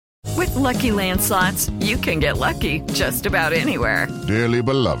With Lucky Land Slots, you can get lucky just about anywhere. Dearly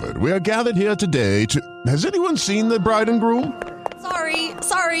beloved, we are gathered here today to... Has anyone seen the bride and groom?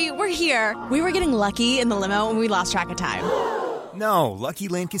 Sorry, we're here. We were getting lucky in the limo and we lost track of time. No, Lucky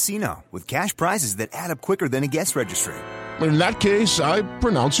Land Casino, with cash prizes that add up quicker than a guest registry. In that case, I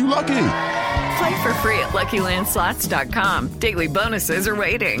pronounce you lucky. Play for free at LuckyLandSlots.com. Daily bonuses are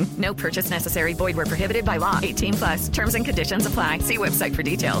waiting. No purchase necessary. Void where prohibited by law. 18+. Terms and conditions apply. See website for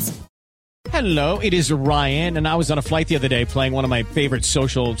details. Hello, it is Ryan, and I was on a flight the other day playing one of my favorite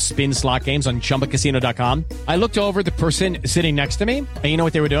social spin slot games on ChumbaCasino.com. I looked over at the person sitting next to me, and you know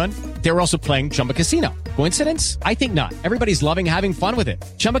what they were doing? They were also playing Chumba Casino. Coincidence? I think not. Everybody's loving having fun with it.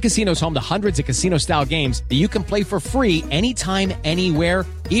 Chumba Casino is home to hundreds of casino-style games that you can play for free anytime, anywhere,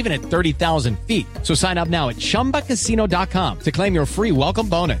 even at 30,000 feet. So sign up now at ChumbaCasino.com to claim your free welcome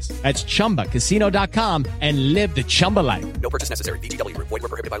bonus. That's ChumbaCasino.com and live the Chumba life. No purchase necessary. VGW. Void where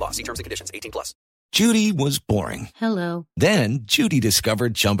prohibited by law. See terms and conditions. 18+. Judy was boring. Hello. Then Judy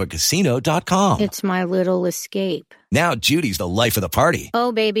discovered ChumbaCasino.com. It's my little escape. Now Judy's the life of the party.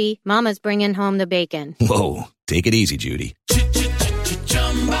 Oh, baby, mama's bringing home the bacon. Whoa, take it easy, Judy.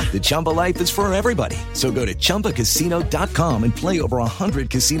 The Chumba life is for everybody. So go to ChumbaCasino.com and play over 100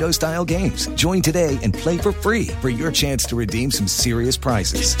 casino-style games. Join today and play for free for your chance to redeem some serious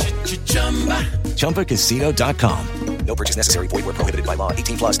prizes. ChumbaCasino.com. No purchase necessary. Void where prohibited by law.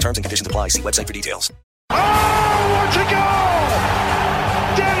 18+. Terms and conditions apply. See website for details. Oh, what a goal!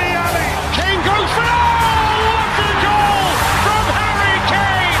 Dele Alli. Kane goes for it. Oh, what a goal from Harry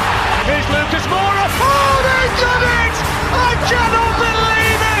Kane! Here's Lucas Moura. Oh, they've done it! I cannot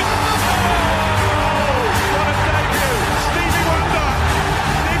believe it! Oh, what a debut! Stevie Wonder,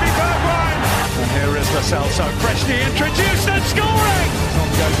 Stevie Bergwijn. And here is Lo Celso, freshly introduced and scoring!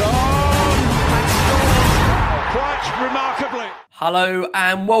 Tom goes on and scores quite remarkably. Hello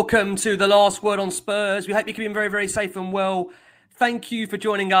and welcome to The Last Word on Spurs. We hope you're keeping very, very safe and well. Thank you for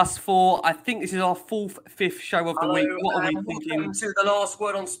joining us for, I think this is our fifth show of the week. What are we thinking? Welcome to The Last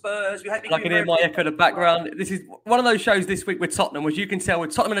Word on Spurs. We hope I can hear my echo in the background. This is one of those shows this week with Tottenham, which you can tell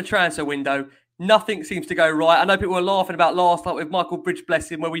with Tottenham in a transfer window, nothing seems to go right. I know people were laughing about last night with Michael Bridge, bless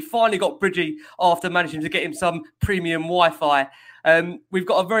him, where we finally got Bridgie after managing to get him some premium Wi-Fi. We've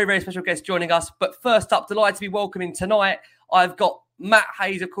got a very, very special guest joining us. But first up, delighted to be welcoming tonight, I've got Matt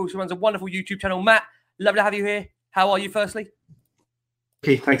Hayes, of course, who runs a wonderful YouTube channel. Matt, lovely to have you here. How are you, firstly?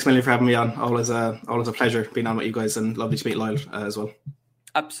 Okay, thanks, Millie, for having me on. Always a pleasure being on with you guys, and lovely to meet Lyall as well.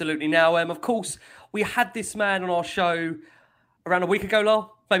 Absolutely. Now, of course, we had this man on our show around a week ago, Lyall,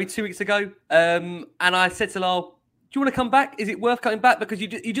 maybe 2 weeks ago. And I said to Lyall, do you want to come back? Is it worth coming back? Because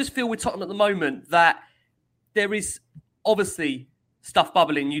you just feel with Tottenham at the moment that there is obviously stuff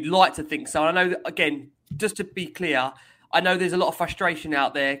bubbling. You'd like to think so. And I know that, again, just to be clear, I know there's a lot of frustration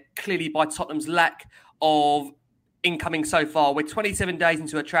out there, clearly by Tottenham's lack of incoming so far. We're 27 days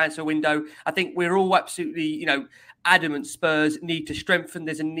into a transfer window. I think we're all absolutely, adamant Spurs need to strengthen.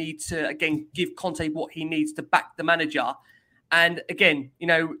 There's a need to, again, give Conte what he needs to back the manager. And again,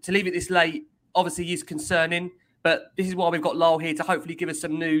 to leave it this late, obviously is concerning, but this is why we've got Lyall here to hopefully give us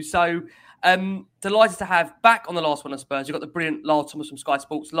some news. So delighted to have back on The Last One on Spurs. You've got the brilliant Lyall Thomas from Sky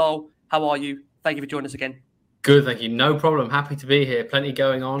Sports. Lyall, how are you? Thank you for joining us again. Good, thank you. No problem. Happy to be here. Plenty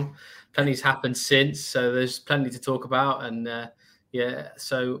going on. Plenty's happened since, so there's plenty to talk about. And you're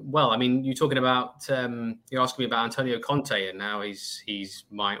talking about, you're asking me about Antonio Conte and how he's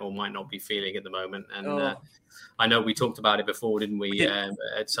might or might not be feeling at the moment. And I know we talked about it before, didn't we?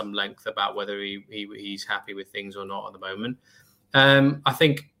 At some length about whether he's happy with things or not at the moment.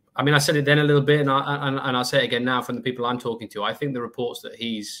 I said it then a little bit, and I'll say it again now from the people I'm talking to. I think the reports that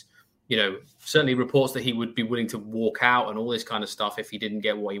he's, certainly reports that he would be willing to walk out and all this kind of stuff if he didn't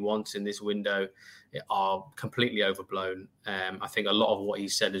get what he wants in this window are completely overblown. I think a lot of what he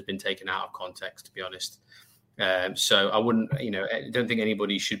said has been taken out of context, to be honest. So I wouldn't, I don't think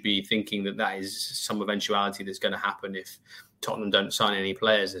anybody should be thinking that is some eventuality that's going to happen if Tottenham don't sign any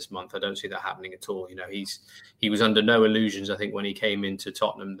players this month. I don't see that happening at all. He was under no illusions, I think, when he came into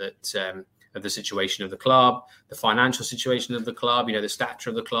Tottenham that of the situation of the club, the financial situation of the club, the stature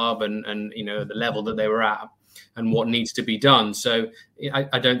of the club and the level that they were at and what needs to be done. So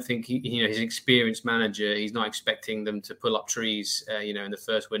I don't think he's an experienced manager. He's not expecting them to pull up trees, in the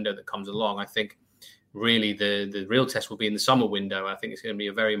first window that comes along. I think really the real test will be in the summer window. I think it's going to be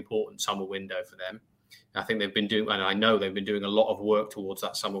a very important summer window for them. I think they've been doing, and I know they've been doing a lot of work towards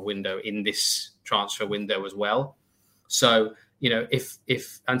that summer window in this transfer window as well. So,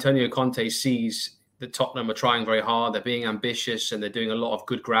 if Antonio Conte sees that Tottenham are trying very hard, they're being ambitious and they're doing a lot of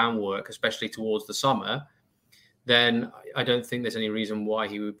good groundwork, especially towards the summer, then I don't think there's any reason why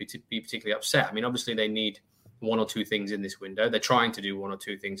he would be particularly upset. I mean, obviously they need one or two things in this window. They're trying to do one or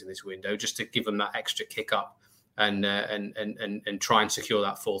two things in this window just to give them that extra kick up and try and secure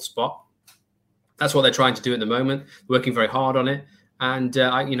that fourth spot. That's what they're trying to do at the moment. Working very hard on it, and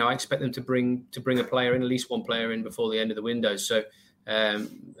I expect them to bring a player in, at least one player in before the end of the window. So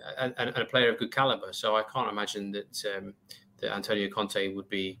and a player of good caliber. So I can't imagine that Antonio Conte would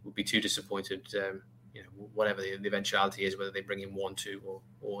be too disappointed. Whatever the eventuality is, whether they bring in 1, 2,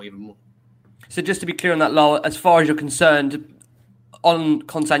 or even more. So just to be clear on that, Lyall, as far as you're concerned on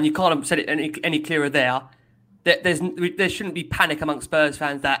Conte, and you can't have said it any clearer there. There shouldn't be panic amongst Spurs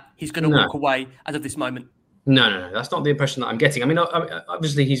fans that he's going to walk away as of this moment. No. That's not the impression that I'm getting. I mean,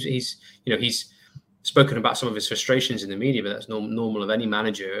 obviously he's spoken about some of his frustrations in the media, but that's normal of any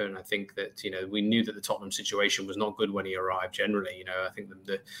manager. And I think that we knew that the Tottenham situation was not good when he arrived. Generally, I think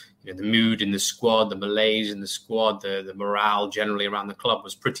the mood in the squad, the malaise in the squad, the morale generally around the club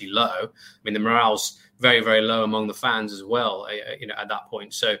was pretty low. I mean, the morale's very, very low among the fans as well. At that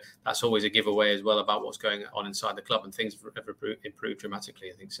point, so that's always a giveaway as well about what's going on inside the club, and things have improved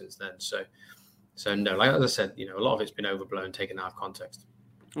dramatically, I think, since then. So no, like as I said, a lot of it's been overblown, taken out of context.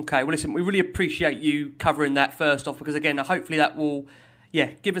 Okay, well, listen, we really appreciate you covering that first off, because, again, hopefully that will,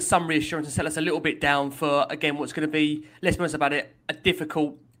 give us some reassurance and set us a little bit down for, again, what's going to be, let's be honest about it, a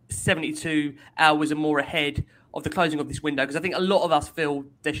difficult 72 hours and more ahead of the closing of this window, because I think a lot of us feel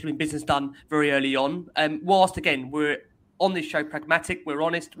there should have been business done very early on. Whilst, again, we're on this show pragmatic, we're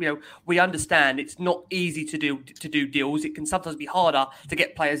honest, we understand it's not easy to do deals. It can sometimes be harder to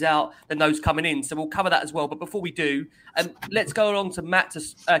get players out than those coming in. So we'll cover that as well. But before we do, let's go along to Matt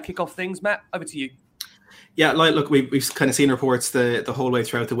to kick off things. Matt, over to you. Yeah, look, we've kind of seen reports the whole way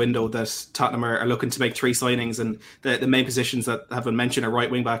throughout the window that Tottenham are looking to make 3 signings, and the main positions that have been mentioned are right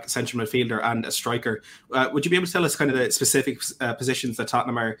wing back, central midfielder, and a striker. Would you be able to tell us kind of the specific positions that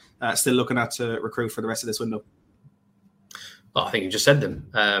Tottenham are still looking at to recruit for the rest of this window? Well, I think you just said them.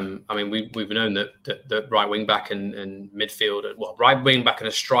 I mean, we've known that right wing back and midfield, right wing back and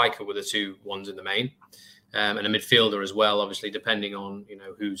a striker were the 2 ones in the main, and a midfielder as well. Obviously, depending on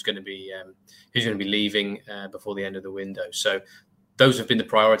who's going to be leaving before the end of the window. So those have been the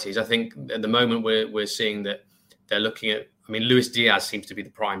priorities. I think at the moment we're seeing that they're looking at. I mean, Luis Diaz seems to be the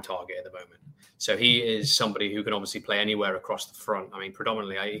prime target at the moment. So he is somebody who can obviously play anywhere across the front. I mean,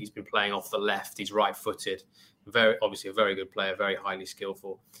 predominantly he's been playing off the left. He's right-footed. Obviously a very good player, very highly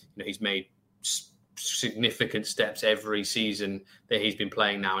skillful. He's made significant steps every season that he's been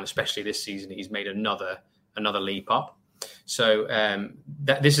playing now, and especially this season, he's made another leap up. So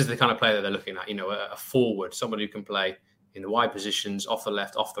this is the kind of player that they're looking at. A forward, someone who can play in the wide positions, off the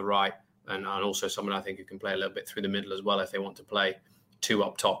left, off the right, and also someone I think who can play a little bit through the middle as well if they want to play 2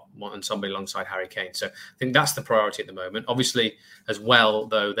 up top and somebody alongside Harry Kane. So I think that's the priority at the moment. Obviously, as well,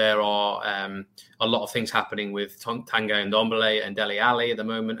 though, there are a lot of things happening with Tanguy Ndombele and Dele Alli at the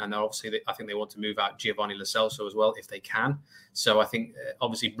moment. And obviously, I think they want to move out Giovanni Lo Celso as well, if they can. So I think,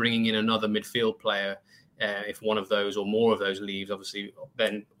 obviously, bringing in another midfield player, if one of those or more of those leaves, obviously,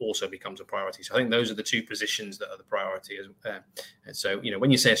 then also becomes a priority. So I think those are the 2 positions that are the priority. And so, when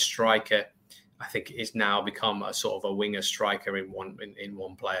you say a striker, I think it's now become a sort of a winger striker in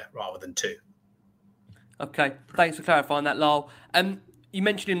one player rather than 2. Okay, thanks for clarifying that, Lyall. You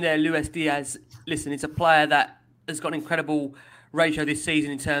mentioned him there, Luis Diaz. Listen, it's a player that has got an incredible ratio this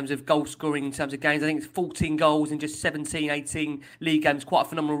season in terms of goal scoring, in terms of games. I think it's 14 goals in just 17, 18 league games. Quite a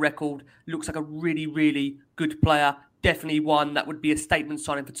phenomenal record. Looks like a really, really good player. Definitely one that would be a statement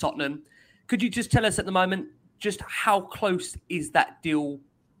signing for Tottenham. Could you just tell us at the moment just how close is that deal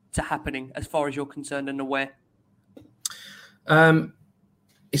to happening as far as you're concerned and aware?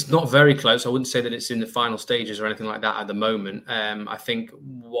 It's not very close. I wouldn't say that it's in the final stages or anything like that at the moment. I think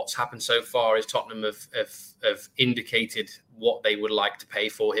what's happened so far is Tottenham have indicated what they would like to pay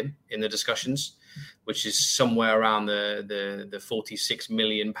for him in the discussions, which is somewhere around the £46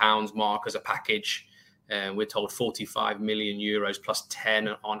 million mark as a package. We're told 45 million euros plus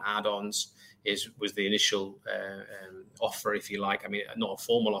 10 on add-ons was the initial offer, if you like. I mean, not a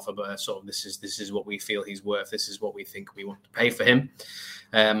formal offer, but sort of this is what we feel he's worth. This is what we think we want to pay for him.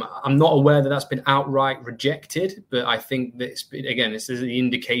 I'm not aware that that's been outright rejected, but I think that it's the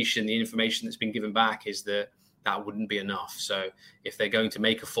indication, the information that's been given back is that wouldn't be enough. So if they're going to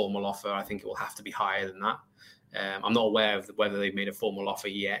make a formal offer, I think it will have to be higher than that. I'm not aware of whether they've made a formal offer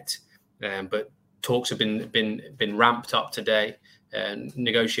yet, but talks have been ramped up today.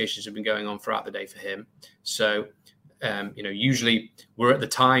 Negotiations have been going on throughout the day for him. So, usually we're at the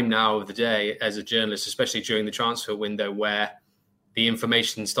time now of the day as a journalist, especially during the transfer window, where the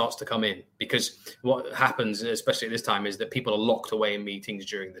information starts to come in, because what happens, especially at this time, is that people are locked away in meetings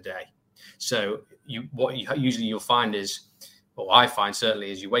during the day. So usually you'll find is, or I find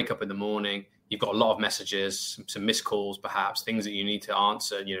certainly, is you wake up in the morning, you've got a lot of messages, some missed calls, perhaps things that you need to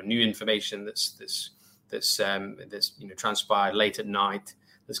answer, new information that's transpired late at night,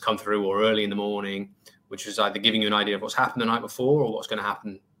 that's come through, or early in the morning, which is either giving you an idea of what's happened the night before or what's going to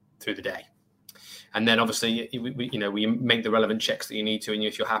happen through the day. And then obviously, we make the relevant checks that you need to, and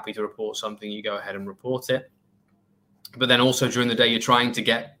if you're happy to report something, you go ahead and report it. But then also during the day, you're trying to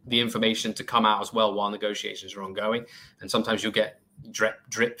get the information to come out as well while negotiations are ongoing. And sometimes you'll get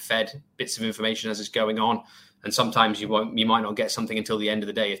drip fed bits of information as it's going on. And sometimes you might not get something until the end of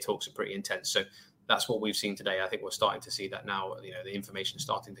the day if talks are pretty intense. So that's what we've seen today. I think we're starting to see that now. The information is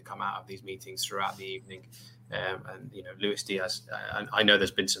starting to come out of these meetings throughout the evening. And Luis Diaz, I know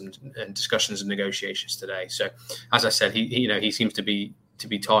there's been some discussions and negotiations today. So as I said, he seems to be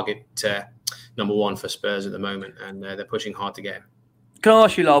target number one for Spurs at the moment, and they're pushing hard to get him. Can I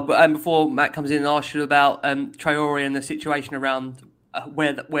ask you, Lyall, before Matt comes in, and ask you about Traore and the situation around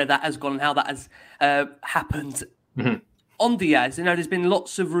where that has gone and how that has happened on Diaz? There's been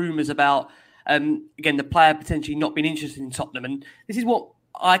lots of rumours about again the player potentially not being interested in Tottenham, and this is what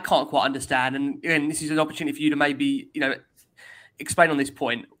I can't quite understand. And again, this is an opportunity for you to maybe explain on this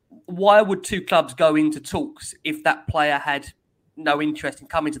point. Why would two clubs go into talks if that player had no interest in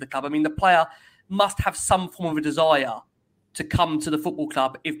coming to the club? I mean, the player must have some form of a desire to come to the football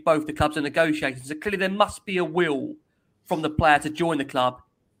club if both the clubs are negotiating. So clearly there must be a will from the player to join the club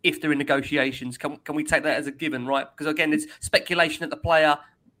if they're in negotiations. Can we take that as a given, right? Because again, there's speculation that the player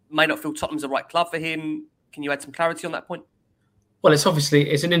may not feel Tottenham's the right club for him. Can you add some clarity on that point? Well, it's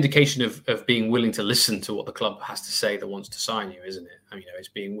an indication of being willing to listen to what the club has to say that wants to sign you, isn't it? I mean,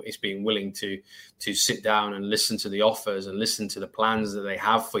 it's being willing to sit down and listen to the offers and listen to the plans that they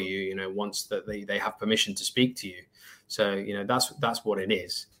have for you. Once that they have permission to speak to you. So that's what it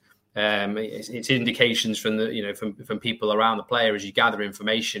is. It's indications from from people around the player as you gather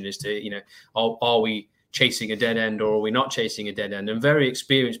information as to are we chasing a dead end or are we not chasing a dead end? And very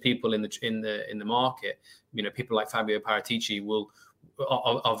experienced people in the market. People like Fabio Paratici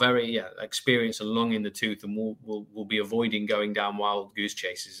are very experienced and long in the tooth, and will be avoiding going down wild goose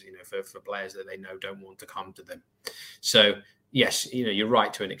chases, for players that they know don't want to come to them. So yes, you're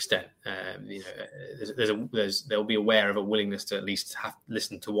right to an extent. They'll be aware of a willingness to at least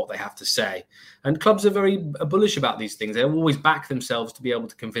listen to what they have to say. And clubs are very bullish about these things. They'll always back themselves to be able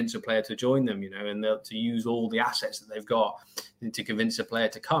to convince a player to join them, and they'll to use all the assets that they've got to convince a player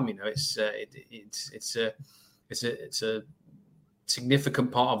to come. It's a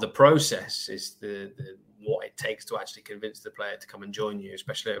significant part of the process is the what it takes to actually convince the player to come and join you,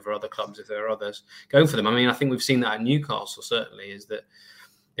 especially over other clubs if there are others going for them. I mean, I think we've seen that at Newcastle, certainly, is that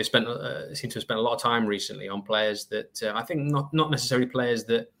they seem to have spent a lot of time recently on players that I think not necessarily players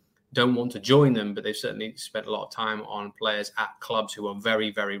that don't want to join them, but they've certainly spent a lot of time on players at clubs who are very,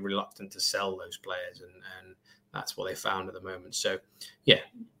 very reluctant to sell those players. And that's what they found at the moment. So, yeah,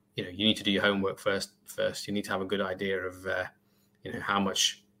 you need to do your homework first. You need to have a good idea of, how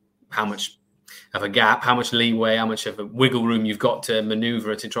much of a gap, how much leeway, how much of a wiggle room you've got to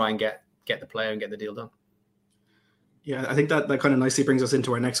maneuver to try and get the player and get the deal done. Yeah, I think that kind of nicely brings us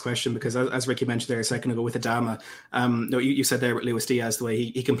into our next question, because as Ricky mentioned there a second ago with Adama, you said there with Luis Diaz, the way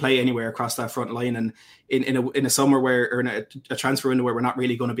he can play anywhere across that front line, and in a summer or in a transfer window where we're not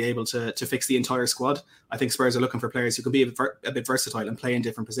really going to be able to fix the entire squad, I think Spurs are looking for players who can be a bit versatile and play in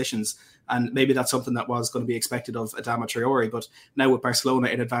different positions, and maybe that's something that was going to be expected of Adama Traore. But now with Barcelona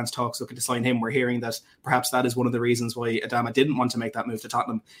in advanced talks looking to sign him, we're hearing that perhaps that is one of the reasons why Adama didn't want to make that move to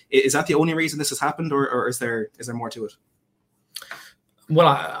Tottenham. Is that the only reason this has happened, or is there more to it?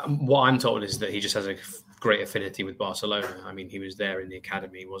 Well, what I'm told is that he just has a great affinity with Barcelona. I mean, he was there in the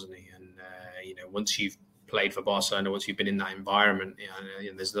academy, wasn't he? And once you've played for Barcelona, once you've been in that environment,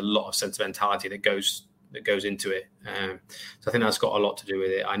 there's a lot of sentimentality that goes into it. So I think that's got a lot to do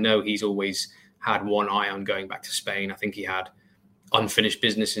with it. I know he's always had one eye on going back to Spain. I think he had unfinished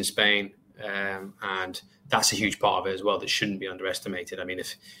business in Spain, and that's a huge part of it as well that shouldn't be underestimated. I mean,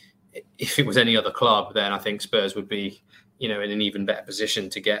 if it was any other club, then I think Spurs would be in an even better position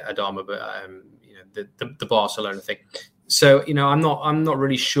to get Adama, but the Barcelona thing. So I'm not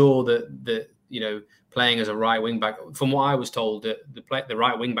really sure that playing as a right wing back. From what I was told, that the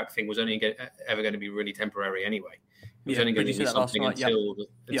right wing back thing was only ever going to be really temporary anyway. It was only going to be something until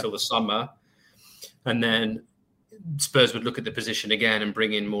the summer, and then Spurs would look at the position again and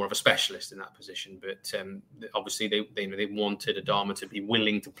bring in more of a specialist in that position. But obviously they wanted Adama to be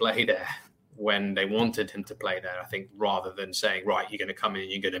willing to play there. when they wanted him to play there. I think rather than saying, right, you're going to come in,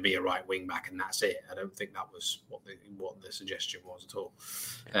 you're going to be a right wing back, and that's it. I don't think that was what the suggestion was at all.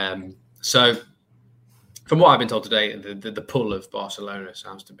 So, from what I've been told today, the pull of Barcelona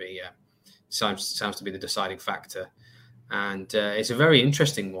seems to be the deciding factor, and it's a very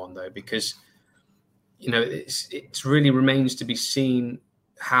interesting one though, because it really remains to be seen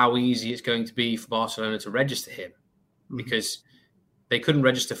how easy it's going to be for Barcelona to register him, because they couldn't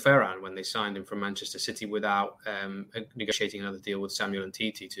register Ferran when they signed him from Manchester City without negotiating another deal with Samuel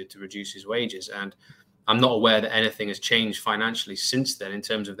Umtiti to reduce his wages. And I'm not aware that anything has changed financially since then in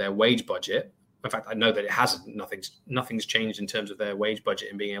terms of their wage budget. In fact, I know that it hasn't. Nothing's changed in terms of their wage budget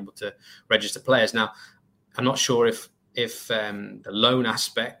and being able to register players. Now, I'm not sure if the loan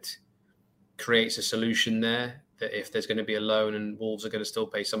aspect creates a solution there, that if there's going to be a loan and Wolves are going to still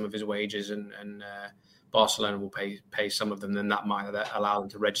pay some of his wages and Barcelona will pay some of them, then that might allow them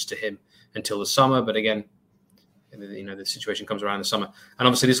to register him until the summer. But again, the situation comes around the summer, and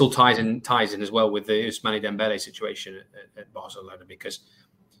obviously this all ties in as well with the Ousmane Dembele situation at Barcelona, because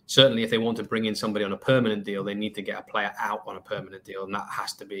certainly if they want to bring in somebody on a permanent deal, they need to get a player out on a permanent deal, and that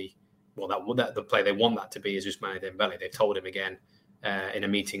has to be the player they want that to be is Ousmane Dembele. They've told him again in a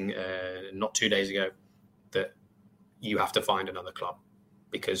meeting not 2 days ago that you have to find another club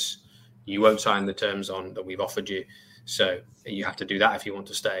because you won't sign the terms on that we've offered you. So you have to do that if you want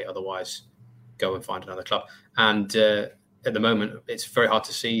to stay. Otherwise, go and find another club. And at the moment, it's very hard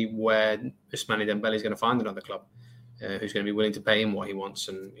to see where Ousmane Dembele is going to find another club who's going to be willing to pay him what he wants.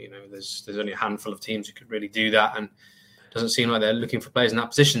 And there's only a handful of teams who could really do that, and it doesn't seem like they're looking for players in that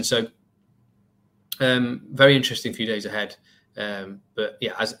position. So very interesting few days ahead. But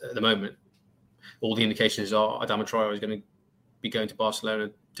yeah, at the moment, all the indications are Adama Traoré is going to be going to Barcelona,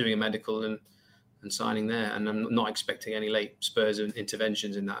 doing a medical and signing there. And I'm not expecting any late Spurs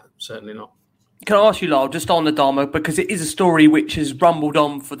interventions in that. Certainly not. Can I ask you, Lyall, just on Adama, because it is a story which has rumbled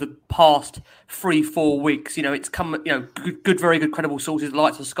on for the past 3-4 weeks. It's come, very good credible sources, the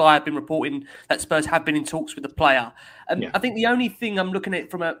likes of Sky, have been reporting that Spurs have been in talks with the player. I think the only thing I'm looking at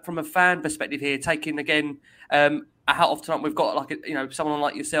from a fan perspective here, taking again a hat off tonight, we've got someone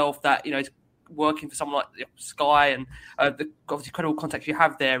like yourself that is working for someone like Sky and the obviously credible contacts you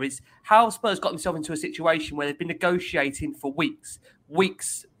have there, is how Spurs got themselves into a situation where they've been negotiating for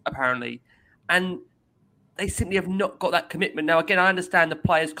weeks apparently, and they simply have not got that commitment. Now, again, I understand the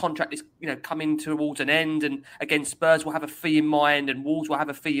player's contract is coming towards an end, and again, Spurs will have a fee in mind and Wolves will have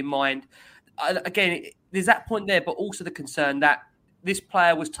a fee in mind. Again, there's that point there, but also the concern that this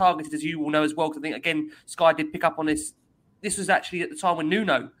player was targeted, as you will know as well, because I think, again, Sky did pick up on this. This was actually at the time when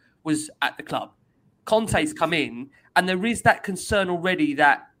Nuno was at the club. Conte's come in, and there is that concern already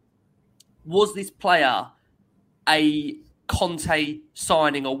that was this player a Conte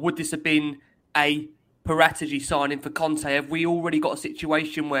signing, or would this have been a Paratici signing for Conte? Have we already got a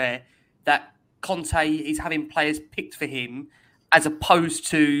situation where that Conte is having players picked for him as opposed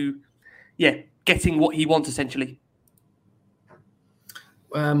to, getting what he wants essentially?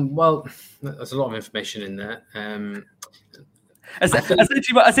 Well, there's a lot of information in there.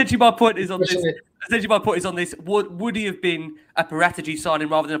 Essentially, my point is on this. Would he have been a Paratici signing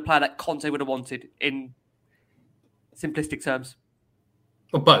rather than a player that Conte would have wanted, in simplistic terms?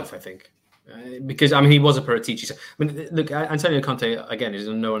 Well, both, I think. Because he was a Paratici. Look, Antonio Conte again is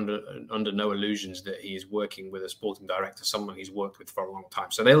under no illusions that he is working with a sporting director, someone he's worked with for a long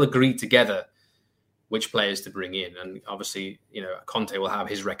time. So they'll agree together which players to bring in, and obviously, Conte will have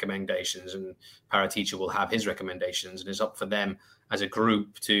his recommendations, and Paratici will have his recommendations, and it's up for them as a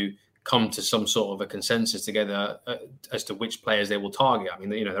group to come to some sort of a consensus together as to which players they will target.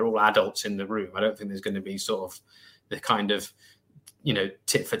 They're all adults in the room. I don't think there's going to be sort of the kind of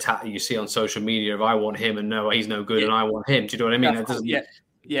tit for tat you see on social media of I want him and no, he's no good and I want him. Do you know what I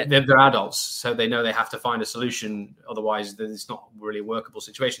mean? They're adults, so they know they have to find a solution. Otherwise, it's not really a workable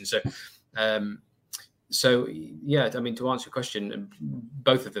situation. So, to answer your question,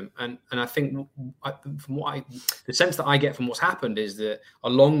 both of them, and I think the sense that I get from what's happened is that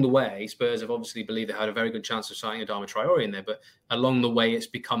along the way, Spurs have obviously believed they had a very good chance of signing Adama Traoré in there, but along the way, it's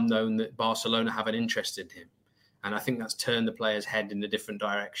become known that Barcelona have an interest in him. And I think that's turned the player's head in a different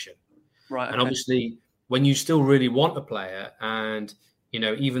direction. Right. Okay. And obviously, when you still really want a player, and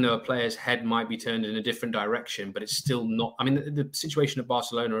even though a player's head might be turned in a different direction, but it's still not. The situation at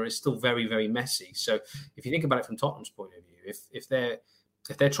Barcelona is still very, very messy. So if you think about it from Tottenham's point of view, if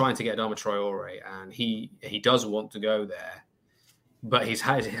they're trying to get Adama Traoré and he does want to go there, but he's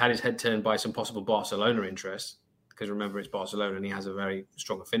had his head turned by some possible Barcelona interest, because remember it's Barcelona and he has a very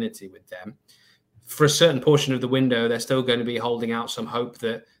strong affinity with them. For a certain portion of the window, they're still going to be holding out some hope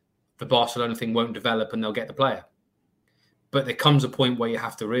that the Barcelona thing won't develop and they'll get the player. But there comes a point where you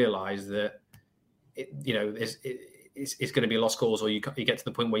have to realise that, it's going to be a lost cause, or you get to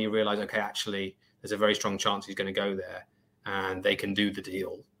the point where you realise, okay, actually, there's a very strong chance he's going to go there and they can do the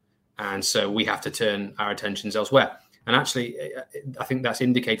deal. And so we have to turn our attentions elsewhere. And actually, I think that's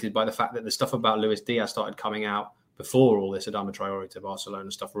indicated by the fact that the stuff about Luis Diaz started coming out before all this Adama Traore to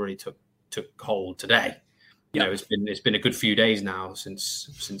Barcelona stuff really took hold today. It's been a good few days now since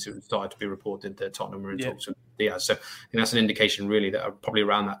it started to be reported that Tottenham were in talks with Diaz. So I think that's an indication, really, that probably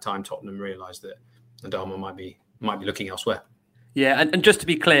around that time Tottenham realised that Adama might be looking elsewhere. Yeah, and just to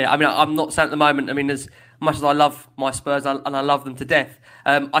be clear, I mean, I'm not saying at the moment, I mean, as much as I love my Spurs and I love them to death,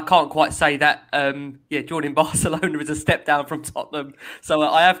 I can't quite say that, joining Barcelona is a step down from Tottenham. So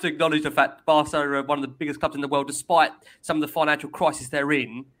I have to acknowledge the fact Barcelona are one of the biggest clubs in the world, despite some of the financial crisis they're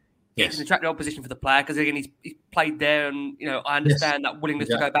in. Yes. It's an attractive opposition for the player because, again, he's played there and, I understand that willingness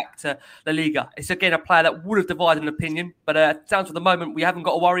to go back to La Liga. It's, again, a player that would have divided an opinion, but down to the moment, we haven't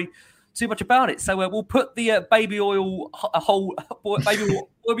got to worry too much about it. So we'll put the baby oil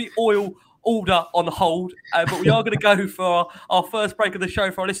order on hold, but we are going to go for our first break of the show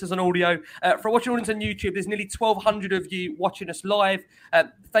for our listeners on audio. For our watching audience on YouTube, there's nearly 1,200 of you watching us live.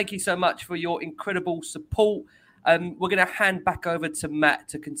 Thank you so much for your incredible support. We're going to hand back over to Matt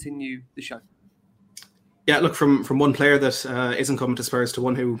to continue the show. Yeah, look, from one player that isn't coming to Spurs to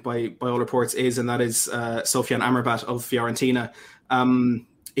one who, by all reports, is, and that is Sofian Amrabat of Fiorentina.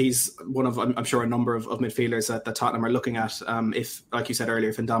 He's one of, I'm sure, a number of midfielders that Tottenham are looking at. If, like you said earlier,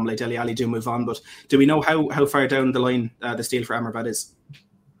 if Ndombele, Dele Alli do move on, but do we know how far down the line this deal for Amrabat is?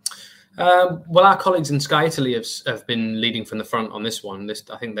 Well, our colleagues in Sky Italy have been leading from the front on this one.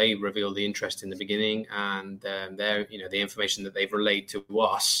 I think they revealed the interest in the beginning, and the information that they've relayed to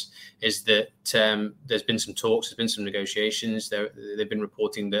us is that there's been some talks, there's been some negotiations. They've been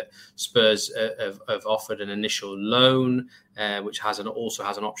reporting that Spurs have offered an initial loan, which also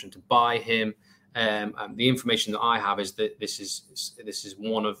has an option to buy him. The information that I have is that this is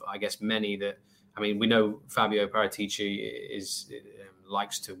one of, I guess, many that. I mean, we know Fabio Paratici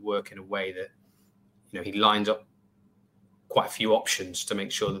likes to work in a way that, he lines up quite a few options to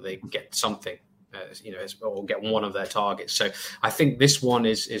make sure that they get something, or get one of their targets. So I think this one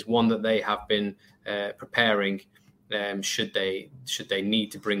is one that they have been preparing. Should they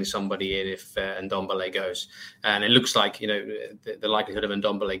need to bring somebody in if Ndombele goes, and it looks like the likelihood of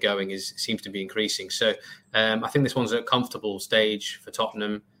Ndombele going seems to be increasing. So I think this one's at a comfortable stage for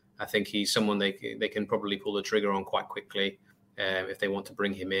Tottenham. I think he's someone they can probably pull the trigger on quite quickly if they want to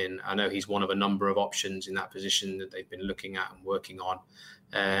bring him in. I know he's one of a number of options in that position that they've been looking at and working on.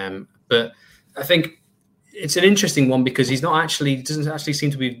 But I think it's an interesting one because doesn't actually seem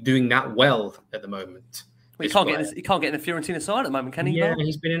to be doing that well at the moment. Well, he can't get in the Fiorentina side at the moment, can he? Yeah,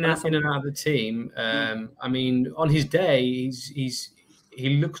 he's been in and out of the team. I mean, on his day,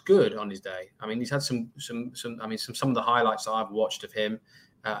 he looks good on his day. I mean, he's had some of the highlights that I've watched of him.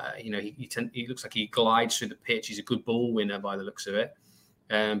 He looks like he glides through the pitch. He's a good ball winner by the looks of it.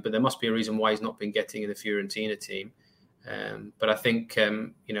 But there must be a reason why he's not been getting in the Fiorentina team. But I think,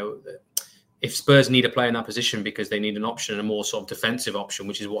 if Spurs need a player in that position because they need an option, a more sort of defensive option,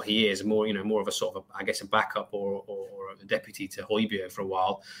 which is what he is, more of a sort of, I guess, a backup or a deputy to Højbjerg for a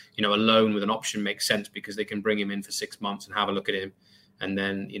while. A loan with an option makes sense because they can bring him in for 6 months and have a look at him. And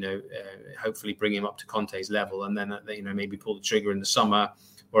then, hopefully bring him up to Conte's level, and then, maybe pull the trigger in the summer,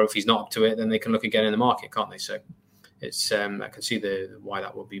 or if he's not up to it, then they can look again in the market, can't they? So it's I can see why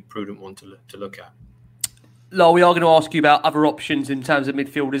that would be a prudent one to look at. Lyall, we are going to ask you about other options in terms of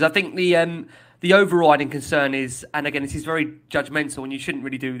midfielders. I think the overriding concern is, and again, this is very judgmental, and you shouldn't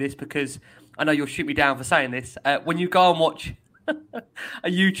really do this because I know you'll shoot me down for saying this. When you go and watch a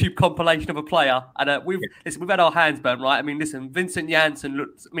YouTube compilation of a player, and we've had our hands burnt, right? I mean, listen, Vincent Janssen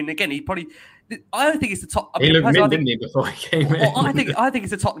looks. I mean, again, I don't think it's the top. He looked mint, didn't he, before he came in? I think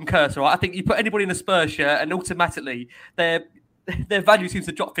it's a Tottenham curse, right? I think you put anybody in a Spurs shirt, and automatically their value seems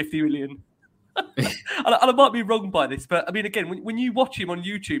to drop 50 million. and I might be wrong by this, but I mean, again, when you watch him on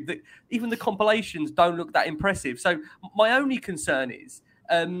YouTube, even the compilations don't look that impressive. So my only concern is,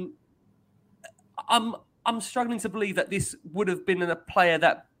 I'm struggling to believe that this would have been a player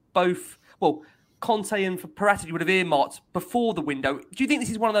that both, Conte and Paratici would have earmarked before the window. Do you think this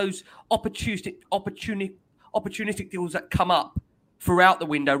is one of those opportunistic deals that come up throughout the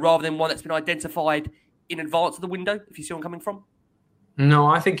window rather than one that's been identified in advance of the window, if you see where I'm coming from? No,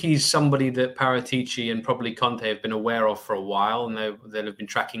 I think he's somebody that Paratici and probably Conte have been aware of for a while, and they'll have been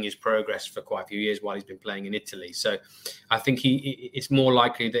tracking his progress for quite a few years while he's been playing in Italy. So I think it's more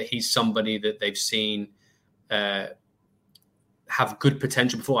likely that he's somebody that they've seen have good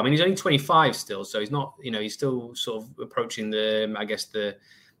potential before. I mean, he's only 25 still, so he's not, he's still sort of approaching the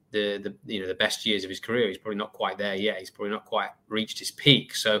best years of his career. He's probably not quite there yet. He's probably not quite reached his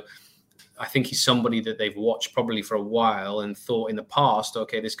peak. So I think he's somebody that they've watched probably for a while and thought in the past,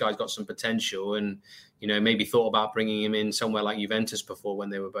 okay, this guy's got some potential, and maybe thought about bringing him in somewhere like Juventus before when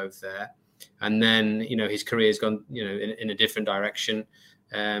they were both there. And then his career's gone in a different direction.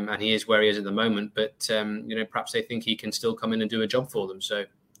 And he is where he is at the moment, but perhaps they think he can still come in and do a job for them. So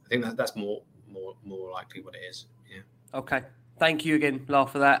I think that's more likely what it is. Yeah. Okay. Thank you again, Lyall,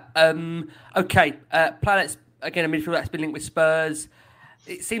 for that. Okay. Planets, again, a midfielder that's been linked with Spurs.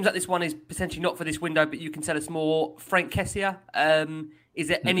 It seems like this one is potentially not for this window, but you can tell us more. Frank Kessie. Is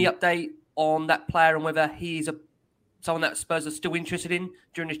there any update on that player and whether he's someone that Spurs are still interested in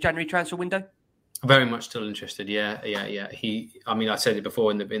during this January transfer window? Very much still interested. Yeah. I said it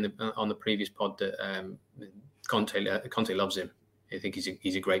before on the previous pod that Conte loves him. I think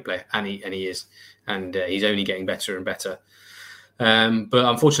he's a great player, and he is, and he's only getting better and better. But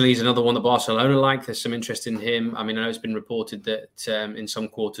unfortunately, he's another one that Barcelona like. There's some interest in him. I mean, I know it's been reported that in some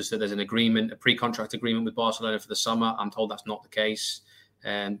quarters that there's an agreement, a pre-contract agreement with Barcelona for the summer. I'm told that's not the case.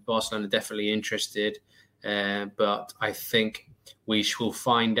 Barcelona are definitely interested, but I think we shall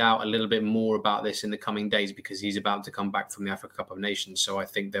find out a little bit more about this in the coming days because he's about to come back from the Africa Cup of Nations. So I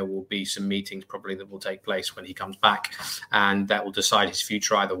think there will be some meetings probably that will take place when he comes back, and that will decide his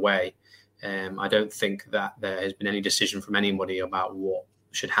future either way. I don't think that there has been any decision from anybody about what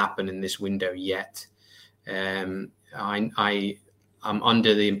should happen in this window yet. I'm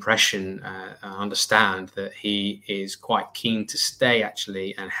under the impression, I understand that he is quite keen to stay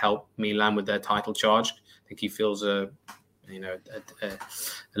actually and help Milan with their title charge. I think he feels a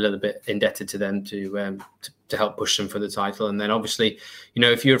little bit indebted to them to help push them for the title. And then obviously,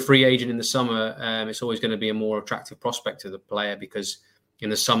 if you're a free agent in the summer, it's always going to be a more attractive prospect to the player because in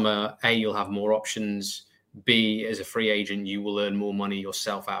the summer, A, you'll have more options. B, as a free agent, you will earn more money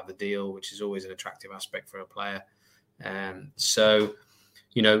yourself out of the deal, which is always an attractive aspect for a player. So,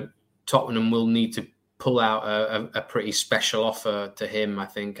 Tottenham will need to pull out a pretty special offer to him, I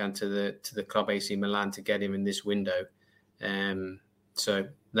think, and to the club AC Milan to get him in this window. So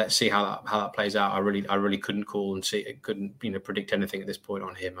let's see how that plays out. I really couldn't predict anything at this point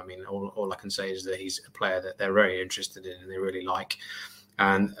on him. I mean, all I can say is that he's a player that they're very interested in and they really like.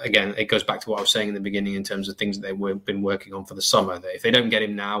 And again, it goes back to what I was saying in the beginning in terms of things that they've been working on for the summer. That if they don't get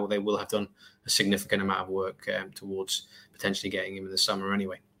him now, they will have done a significant amount of work towards potentially getting him in the summer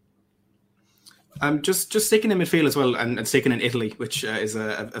anyway. Just sticking in midfield as well and sticking in Italy, which is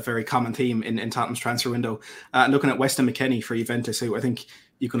a very common theme in Tottenham's transfer window. Looking at Weston McKennie for Juventus, who I think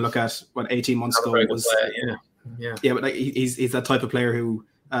you can look at 18 months ago was but he's that type of player who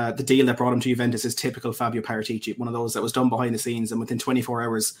the deal that brought him to Juventus is typical Fabio Paratici, one of those that was done behind the scenes, and within 24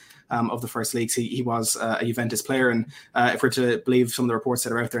 hours of the first leagues, he was a Juventus player. And if we're to believe some of the reports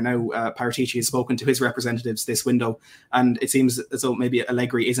that are out there now, Paratici has spoken to his representatives this window, and it seems as though maybe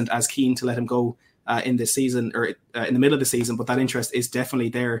Allegri isn't as keen to let him go in this season or in the middle of the season, but that interest is definitely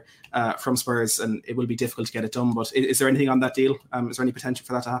there from Spurs, and it will be difficult to get it done. But is there anything on that deal? Is there any potential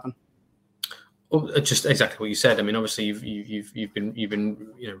for that to happen? Well, just exactly what you said. I mean, obviously you've been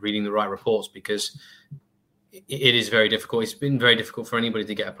reading the right reports because it is very difficult. It's been very difficult for anybody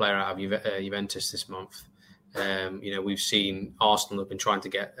to get a player out of Juventus this month. We've seen Arsenal have been trying to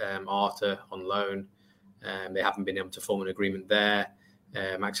get Arthur on loan. They haven't been able to form an agreement there.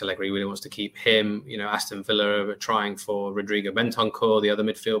 Max Allegri really wants to keep him. Aston Villa are trying for Rodrigo Bentancur, the other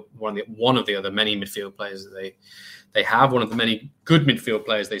midfield, one of the other many midfield players that they have, one of the many good midfield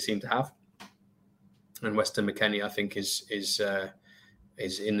players they seem to have. And Weston McKennie, I think, is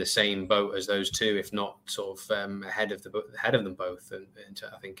in the same boat as those two, if not sort of ahead of them both. And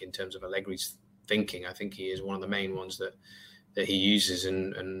I think in terms of Allegri's thinking, I think he is one of the main ones that he uses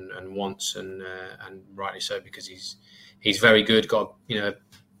and wants, and rightly so, because he's very good, got a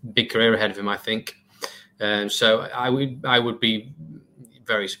big career ahead of him, I think. So I would be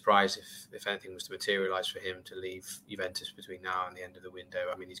very surprised if anything was to materialise for him to leave Juventus between now and the end of the window.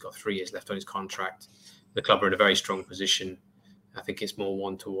 I mean, he's got 3 years left on his contract. The club are in a very strong position. I think it's more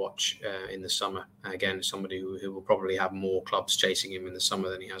one to watch in the summer. Again, somebody who will probably have more clubs chasing him in the summer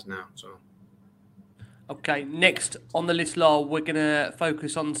than he has now. So. Okay, next on the list, Lyall, we're going to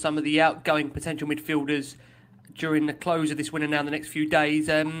focus on some of the outgoing potential midfielders during the close of this window now in the next few days.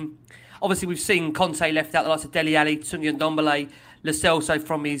 Obviously, we've seen Conte left out the likes of Dele Alli, Sunyan Ndombele, Lo Celso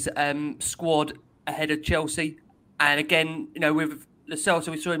from his squad ahead of Chelsea. And again, with Lo Celso,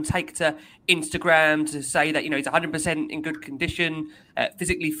 we saw him take to Instagram to say that, he's 100% in good condition,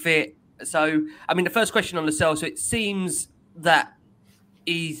 physically fit. So, I mean, the first question on Lo Celso, it seems that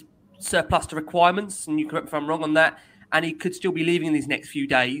he's surplus to requirements, and you correct me if I'm wrong on that, and he could still be leaving in these next few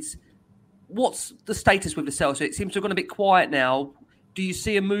days. What's the status with Lo Celso? It seems to have gone a bit quiet now. Do you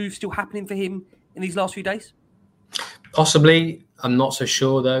see a move still happening for him in these last few days? Possibly. I'm not so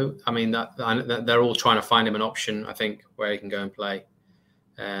sure, though. I mean, that they're all trying to find him an option, I think, where he can go and play.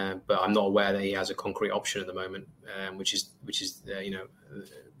 But I'm not aware that he has a concrete option at the moment, which is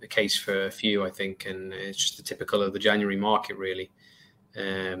the case for a few, I think, and it's just the typical of the January market, really.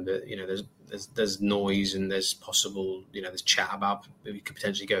 But there's noise and there's possible, there's chat about we could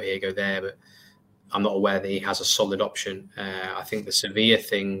potentially go here, go there, but I'm not aware that he has a solid option. I think the Sevilla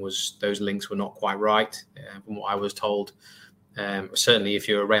thing those links were not quite right, from what I was told. Certainly, if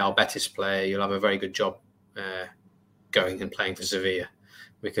you're a Real Betis player, you'll have a very good job going and playing for Sevilla,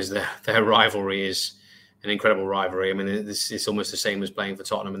 because their rivalry is an incredible rivalry. I mean, it's almost the same as playing for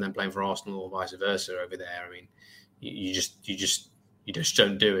Tottenham and then playing for Arsenal, or vice versa over there. I mean, you just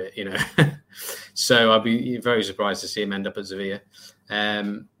don't do it, So I'd be very surprised to see him end up at Sevilla.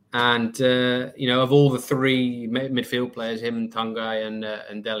 Of all the three midfield players, him, Tanguy,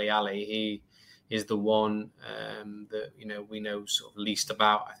 and Dele Alli, he is the one that we know sort of least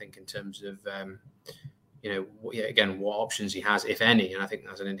about, I think, in terms of what options he has, if any. And I think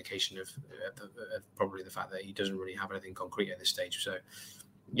that's an indication of probably the fact that he doesn't really have anything concrete at this stage. So,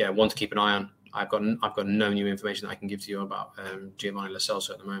 one to keep an eye on. I've got no new information that I can give to you about Giovanni Lo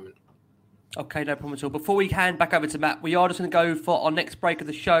Celso at the moment. Okay, no problem at all. Before we hand back over to Matt, we are just going to go for our next break of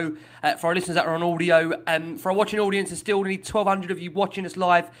the show. For our listeners that are on audio, for our watching audience, there's still nearly 1,200 of you watching us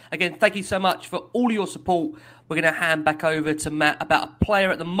live. Again, thank you so much for all your support. We're going to hand back over to Matt about a player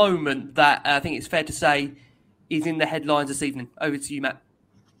at the moment that I think it's fair to say is in the headlines this evening. Over to you, Matt.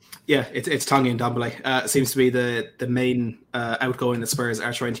 Yeah, it's Tanguy Ndombele. Seems to be the main outgoing that Spurs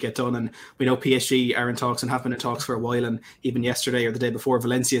are trying to get done. And we know PSG are in talks and have been in talks for a while. And even yesterday or the day before,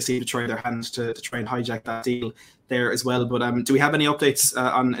 Valencia seemed to try their hand to try and hijack that deal there as well. But do we have any updates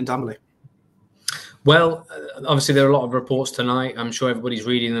on Ndombele? Well, obviously there are a lot of reports tonight. I'm sure everybody's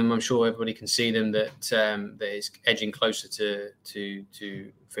reading them. I'm sure everybody can see them that it's edging closer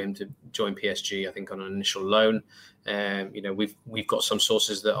for him to join PSG. I think on an initial loan. We've got some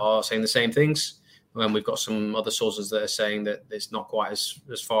sources that are saying the same things, and we've got some other sources that are saying that it's not quite as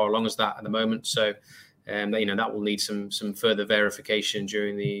far along as that at the moment. So, that will need some further verification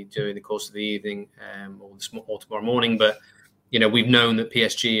during the course of the evening or tomorrow morning. But we've known that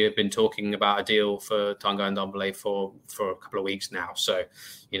PSG have been talking about a deal for Tanguy Ndombele for a couple of weeks now. So,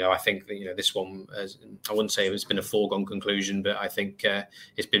 I think that, this one, I wouldn't say it's been a foregone conclusion, but I think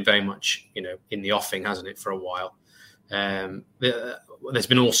it's been very much, in the offing, hasn't it, for a while. There's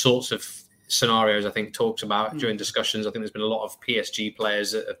been all sorts of scenarios, I think, talks about during discussions. I think there's been a lot of PSG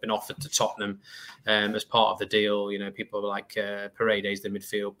players that have been offered to Tottenham as part of the deal. People like Paredes, the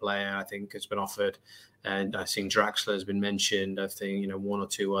midfield player, I think, has been offered. And I've seen Draxler has been mentioned. I think, one or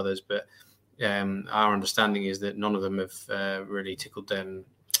two others. But our understanding is that none of them have really tickled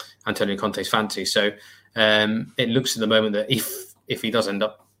Antonio Conte's fancy. So it looks at the moment that if he does end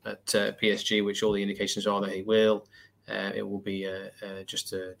up at PSG, which all the indications are that he will, it will be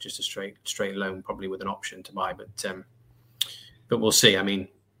just a straight loan, probably with an option to buy. But we'll see. I mean,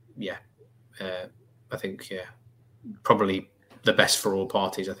 I think probably the best for all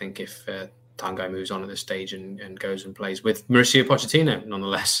parties. I think if Tanguy moves on at this stage and goes and plays with Mauricio Pochettino,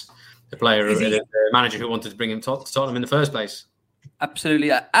 nonetheless, the manager who wanted to bring him to Tottenham in the first place.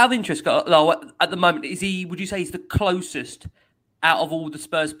 Absolutely. Out of interest, Lyall, at the moment, would you say he's the closest out of all the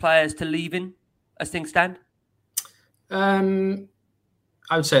Spurs players to leaving as things stand? I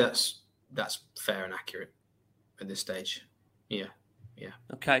would say that's fair and accurate at this stage. Yeah.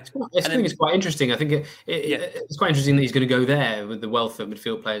 Okay. I think it's quite interesting. I think it's quite interesting that he's going to go there with the wealth of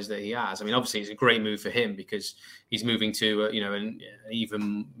midfield players that he has. I mean, obviously, it's a great move for him because he's moving to an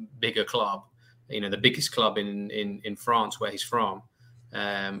even bigger club. The biggest club in France, where he's from.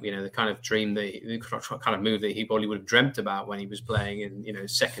 The kind of dream the kind of move that he probably would have dreamt about when he was playing in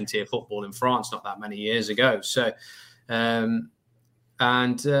second tier football in France not that many years ago. So,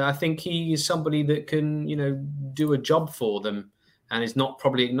 I think he is somebody that can do a job for them. And is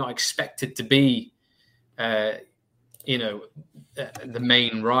probably not expected to be, the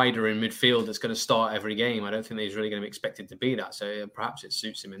main rider in midfield that's going to start every game. I don't think that he's really going to be expected to be that. So perhaps it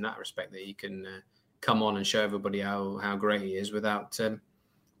suits him in that respect that he can come on and show everybody how great he is without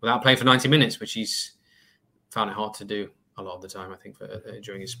playing for 90 minutes, which he's found it hard to do a lot of the time, I think,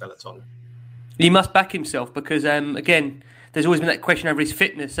 during his spell at Tottenham. He must back himself because, again, there's always been that question over his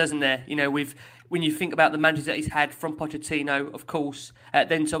fitness, hasn't there? When you think about the managers that he's had from Pochettino, of course,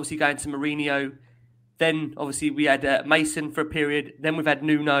 then to obviously going to Mourinho, Then obviously we had Mason for a period. Then we've had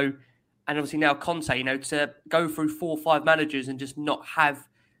Nuno, and obviously now Conte. You know, to go through 4 or 5 managers and just not have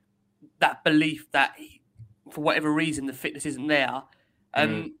that belief that for whatever reason the fitness isn't there.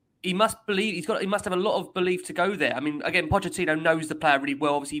 He must believe he must have a lot of belief to go there. I mean, again, Pochettino knows the player really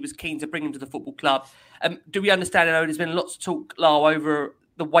well. Obviously, he was keen to bring him to the football club. Do we understand? I know there's been lots of talk, Lyall, over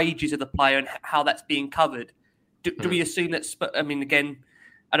the wages of the player and how that's being covered. Do we assume that? I mean, again,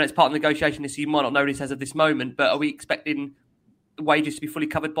 I know it's part of the negotiation, so you might not know this as of this moment. But are we expecting the wages to be fully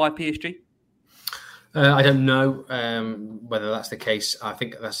covered by PSG? I don't know whether that's the case. I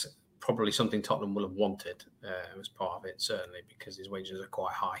think that's probably something Tottenham will have wanted as part of it, certainly, because his wages are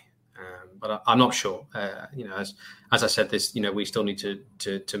quite high. But I'm not sure. As I said, this, we still need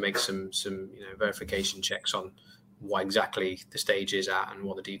to make some verification checks on what exactly the stage is at and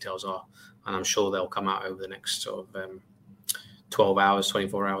what the details are, and I'm sure they'll come out over the next sort of 12 hours,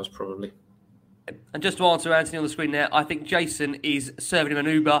 24 hours, probably. And just to answer Anthony on the screen there, I think Jason is serving him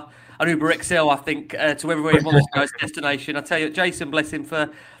an Uber XL, I think, to wherever he wants to go as destination. I tell you, Jason, bless him, for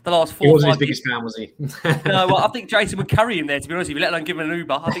the last 4 or 5 years. He wasn't his biggest fan, was he? No, well, I think Jason would carry him there, to be honest with you, let alone give him an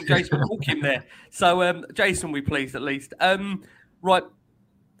Uber. I think Jason would walk him there. So Jason will be pleased, at least. Right,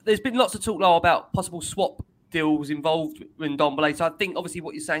 there's been lots of talk now about possible swap deals involved in Ndombele. So I think, obviously,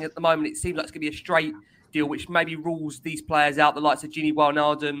 what you're saying at the moment, it seems like it's going to be a straight deal, which maybe rules these players out, the likes of Gini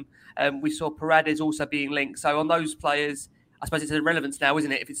Wijnaldum. We saw Paredes also being linked. So on those players, I suppose it's irrelevance now,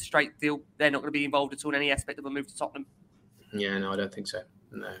 isn't it? If it's a straight deal, they're not going to be involved at all in any aspect of a move to Tottenham. Yeah, no, I don't think so.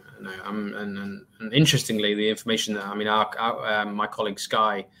 No. And interestingly, the information that my colleague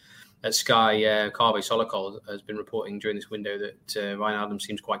Sky Carve Solokol has been reporting during this window that Wijnaldum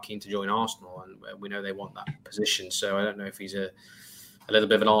seems quite keen to join Arsenal, and we know they want that position. So I don't know if he's a little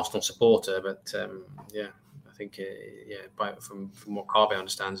bit of an Arsenal supporter, but I think from what Carve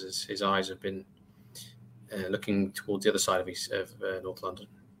understands, his eyes have been looking towards the other side of North London.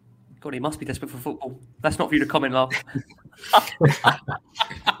 God, he must be desperate for football. That's not for you to comment, Lyall.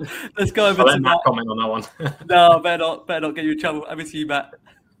 Let's go over I'll to let Matt comment on that one. No, better not get you in trouble. Over to you, Matt.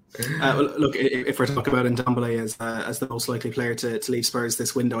 Look, if we're talking about Ndombele as the most likely player to leave Spurs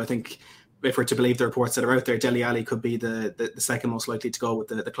this window, I think if we're to believe the reports that are out there, Dele Alli could be the second most likely to go, with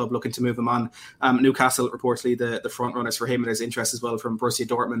the club looking to move him on. Newcastle reportedly the front runners for him. There's interest as well from Borussia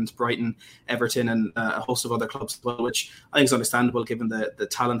Dortmund, Brighton, Everton, and a host of other clubs as well, which I think is understandable given the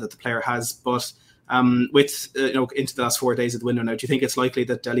talent that the player has. But with into the last 4 days of the window now, do you think it's likely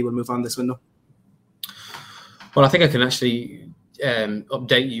that Dele will move on this window? Well, I think I can actually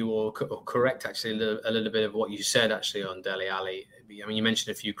update you or correct actually a little bit of what you said actually on Dele Alli. I mean, you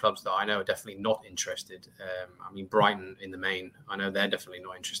mentioned a few clubs that I know are definitely not interested. Brighton in the main, I know they're definitely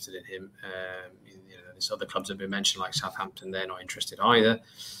not interested in him. There's other clubs that have been mentioned like Southampton, they're not interested either.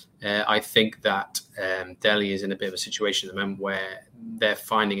 I think that Dele is in a bit of a situation at the moment where they're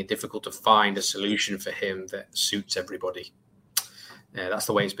finding it difficult to find a solution for him that suits everybody. That's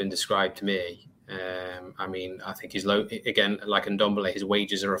the way it's been described to me. I think he's low again, like Ndombele, his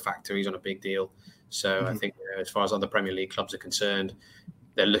wages are a factor. He's on a big deal. So I think as far as other Premier League clubs are concerned,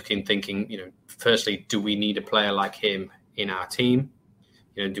 they're thinking, firstly, do we need a player like him in our team?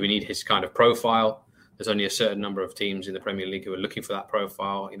 Do we need his kind of profile? There's only a certain number of teams in the Premier League who are looking for that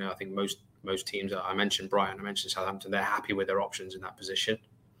profile. I think most teams that I mentioned, Brighton, I mentioned Southampton, they're happy with their options in that position.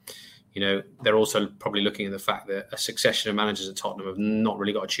 They're also probably looking at the fact that a succession of managers at Tottenham have not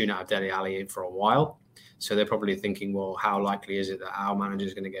really got a tune out of Dele Alli for a while. So they're probably thinking, well, how likely is it that our manager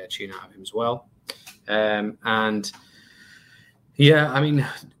is going to get a tune out of him as well?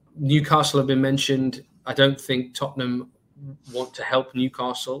 Newcastle have been mentioned. I don't think Tottenham want to help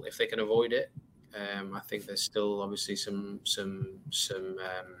Newcastle if they can avoid it. I think there's still obviously some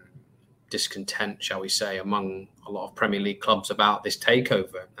discontent, shall we say, among a lot of Premier League clubs about this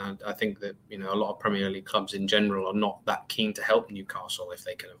takeover. And I think that, a lot of Premier League clubs in general are not that keen to help Newcastle if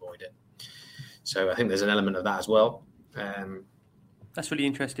they can avoid it. So I think there's an element of that as well. That's really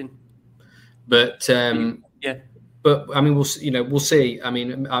interesting. But yeah. But we'll see. I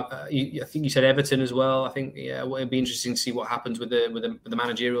think you said Everton as well. I think it'd be interesting to see what happens with the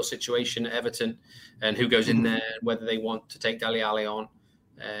managerial situation at Everton and who goes in there, whether they want to take Dele Alli on.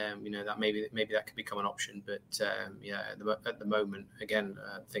 That maybe that could become an option. But at the moment, again,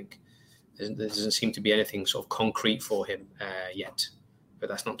 I think there doesn't seem to be anything sort of concrete for him yet. But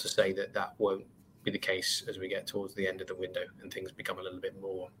that's not to say that won't be the case as we get towards the end of the window and things become a little bit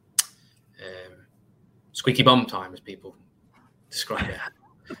more squeaky bum time, as people describe it.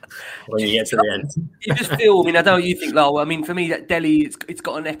 When you get to the end, you just feel. I don't know what you think, Lyall. For me, that Dele, it's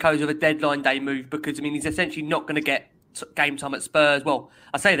got an echoes of a deadline day move because he's essentially not going to get game time at Spurs. Well,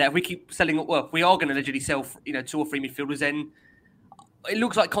 I say that if we keep selling, if we are going to allegedly sell, 2 or 3 midfielders, then it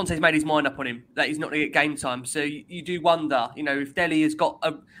looks like Conte's made his mind up on him that he's not going to get game time. So you do wonder, if Dele has got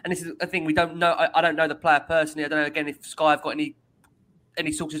and this is a thing we don't know. I don't know the player personally. I don't know again if Sky have got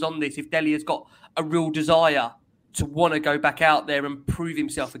any sources on this. If Dele has got a real desire to want to go back out there and prove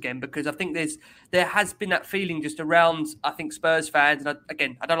himself again, because I think there has been that feeling just around, I think, Spurs fans, and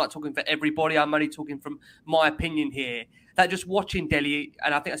I don't like talking for everybody, I'm only talking from my opinion here, that just watching Dele,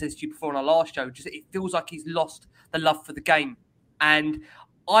 and I think I said this to you before on our last show, just it feels like he's lost the love for the game. And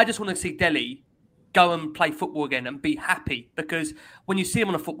I just want to see Dele go and play football again and be happy, because when you see him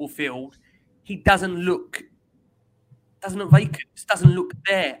on a football field, he doesn't look vacant, doesn't look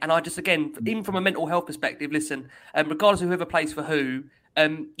there. And I just, again, even from a mental health perspective, listen, regardless of whoever plays for who,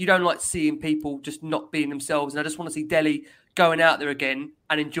 you don't like seeing people just not being themselves. And I just want to see Dele going out there again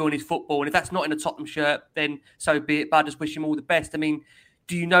and enjoying his football. And if that's not in a Tottenham shirt, then so be it. But I just wish him all the best. I mean,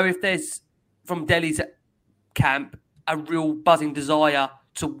 do you know if there's, from Dele's camp, a real buzzing desire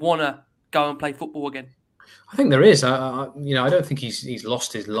to want to go and play football again? I think there is. I don't think he's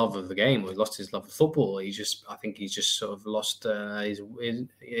lost his love of the game, or he's lost his love of football. I think he's just sort of lost his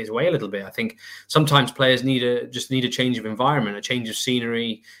way a little bit. I think sometimes players need a change of environment, a change of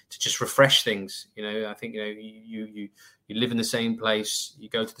scenery to just refresh things. I think you live in the same place, you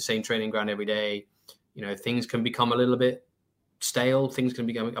go to the same training ground every day. Things can become a little bit stale. Things can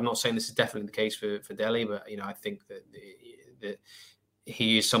become. I'm not saying this is definitely the case for Dele, but I think that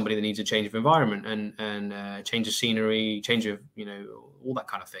he is somebody that needs a change of environment and change of scenery, change of all that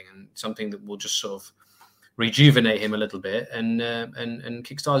kind of thing, and something that will just sort of rejuvenate him a little bit and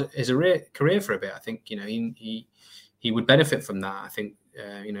kickstart his career for a bit. I think he would benefit from that. I think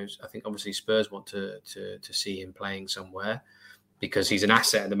I think obviously Spurs want to see him playing somewhere because he's an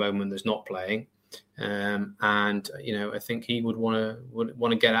asset at the moment that's not playing. And I think he would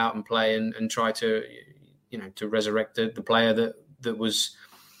want to get out and play and try to to resurrect the player that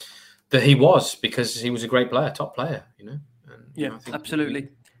he was, because he was a great player, top player. I think, absolutely.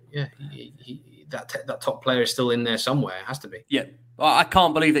 That top player is still in there somewhere. It has to be. Yeah. I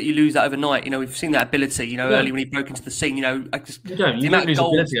can't believe that you lose that overnight. We've seen that ability, early when he broke into the scene, you don't lose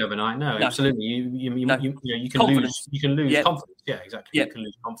ability overnight. No, absolutely. You can lose confidence. Yeah, exactly. Yeah. You can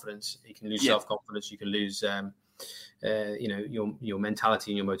lose confidence. You can lose self-confidence. You can lose, your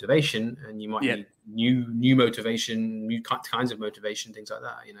mentality and your motivation, and you might need new motivation, new kinds of motivation, things like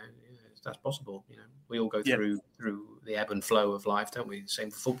that. That's possible. We all go through the ebb and flow of life, don't we?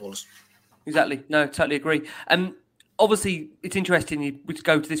 Same for footballers. Exactly. No, totally agree. Obviously, it's interesting we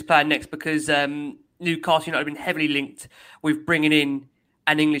go to this player next because Newcastle United have been heavily linked with bringing in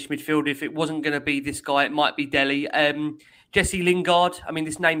an English midfielder. If it wasn't going to be this guy, it might be Dele. Jesse Lingard, I mean,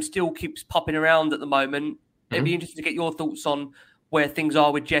 this name still keeps popping around at the moment. It'd be interesting to get your thoughts on where things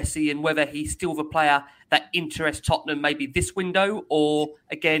are with Jesse and whether he's still the player that interests Tottenham maybe this window, or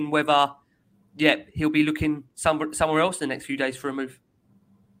again, whether, he'll be looking somewhere else in the next few days for a move.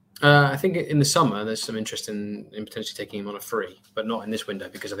 I think in the summer, there's some interest in potentially taking him on a free, but not in this window,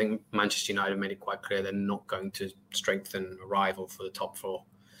 because I think Manchester United have made it quite clear they're not going to strengthen a rival for the top four.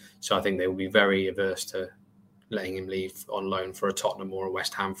 So I think they will be very averse to letting him leave on loan for a Tottenham or a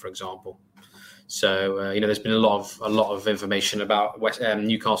West Ham, for example. So, there's been a lot of information about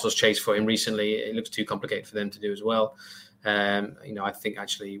Newcastle's chase for him recently. It looks too complicated for them to do as well. I think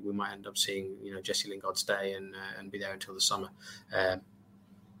actually we might end up seeing, Jesse Lingard stay and be there until the summer.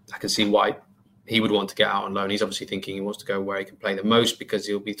 I can see why he would want to get out on loan. He's obviously thinking he wants to go where he can play the most, because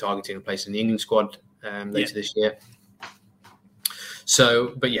he'll be targeting a place in the England squad later this year.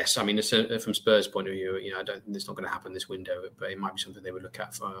 So, but yes, I mean, it's from Spurs' point of view, I don't think it's not going to happen this window, but it might be something they would look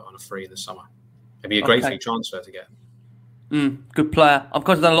at on a free in the summer. It'd be a great free transfer to get. Good player. I've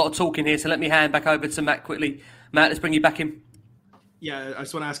got done a lot of talking here, so let me hand back over to Matt quickly. Matt, let's bring you back in. Yeah, I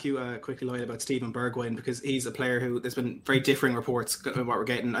just want to ask you quickly, Lyall, about Steven Bergwijn, because he's a player who there's been very differing reports of what we're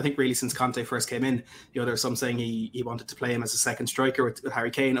getting. I think really since Conte first came in, there were some saying he wanted to play him as a second striker with Harry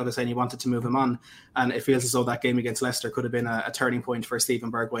Kane, others saying he wanted to move him on. And it feels as though that game against Leicester could have been a turning point for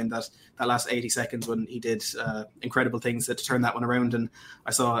Steven Bergwijn, that last 80 seconds when he did incredible things to turn that one around. And I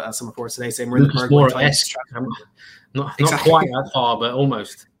saw some reports today saying we're in the Bergwijn not quite that far, but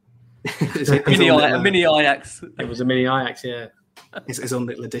almost. Mini Ajax. It was a mini Ajax, yeah. His own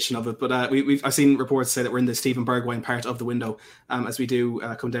little edition of it, but I've seen reports say that we're in the Steven Bergwijn part of the window as we do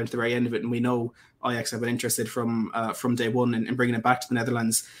come down to the very end of it, and we know Ajax have been interested from day one in bringing him back to the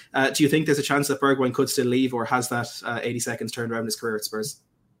Netherlands. Do you think there's a chance that Bergwijn could still leave, or has that 80 seconds turned around his career at Spurs?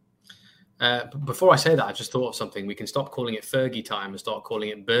 Before I say that, I just thought of something. We can stop calling it Fergie time and start calling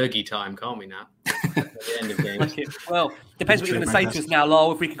it Bergie time, can't we now? At the end of games. Well, depends what you're going to say to us now,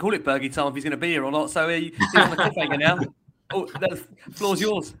 Lyall, if we can call it Bergie time, if he's going to be here or not. So he's on the cliffhanger now. Oh, the floor's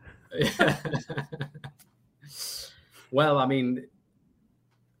yours. Well, I mean,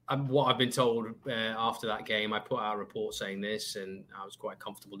 what I've been told after that game, I put out a report saying this, and I was quite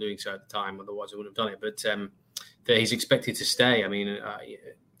comfortable doing so at the time. Otherwise, I wouldn't have done it. But that he's expected to stay. I mean,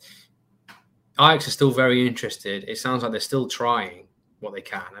 Ajax are still very interested. It sounds like they're still trying what they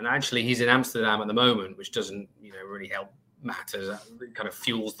can. And actually, he's in Amsterdam at the moment, which doesn't, really help matters. It kind of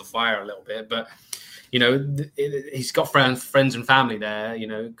fuels the fire a little bit. But, he's got friends and family there,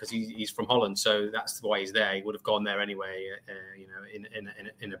 because he's from Holland. So that's why he's there. He would have gone there anyway,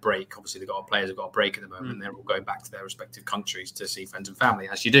 in a break. Obviously, players have got a break at the moment. They're all going back to their respective countries to see friends and family,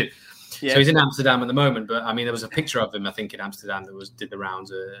 as you do. Yeah. So he's in Amsterdam at the moment. But, I mean, there was a picture of him, I think, in Amsterdam that did the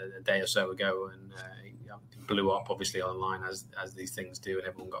rounds a day or so ago. And he blew up, obviously, online, as these things do. And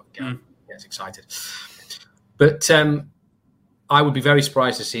everyone gets excited. But I would be very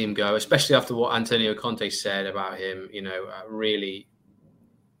surprised to see him go, especially after what Antonio Conte said about him. Really,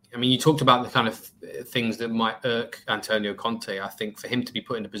 I mean, you talked about the kind of things that might irk Antonio Conte. I think for him to be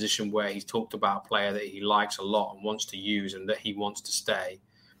put in a position where he's talked about a player that he likes a lot and wants to use and that he wants to stay,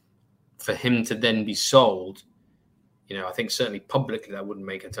 for him to then be sold, I think certainly publicly that wouldn't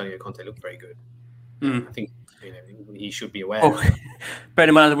make Antonio Conte look very good. I think he should be aware. Bear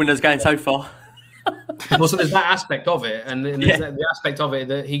in mind the window's going so far. Well, so there's that aspect of it, and there's the aspect of it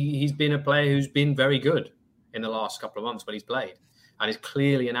that he's been a player who's been very good in the last couple of months when he's played, and is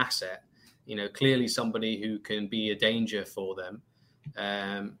clearly an asset. Clearly somebody who can be a danger for them.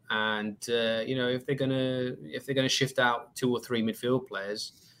 If they're gonna shift out 2 or 3 midfield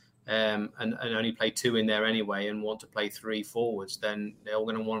players, and only play 2 in there anyway, and want to play 3 forwards, then they're all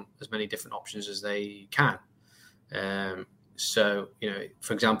going to want as many different options as they can. So,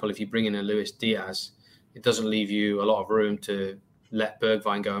 for example, if you bring in a Luis Diaz, it doesn't leave you a lot of room to let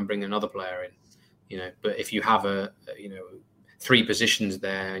Bergwijn go and bring another player in, But if you have 3 positions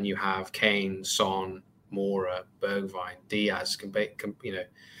there and you have Kane, Son, Moura, Bergwijn, Diaz,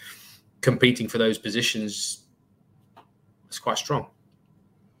 competing for those positions, it's quite strong.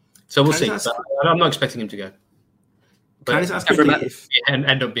 So we'll see. But I'm not expecting him to go. Can I just ask if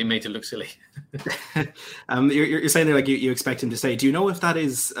end up being made to look silly? You're saying that you expect him to stay. Do you know if that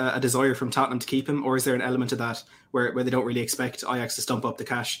is a desire from Tottenham to keep him, or is there an element of that where they don't really expect Ajax to stump up the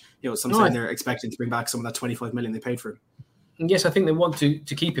cash? Some saying they're expecting to bring back some of that 25 million they paid for him. Yes, I think they want to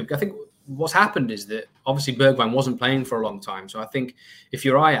keep him. I think what's happened is that obviously Bergwijn wasn't playing for a long time. So I think if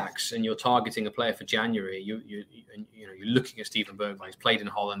you're Ajax and you're targeting a player for January, you're looking at Steven Bergwijn. He's played in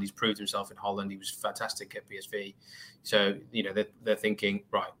Holland. He's proved himself in Holland. He was fantastic at PSV. So they're thinking,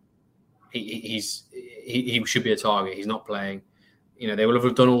 right, he should be a target. He's not playing. They will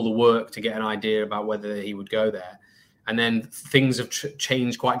have done all the work to get an idea about whether he would go there. And then things have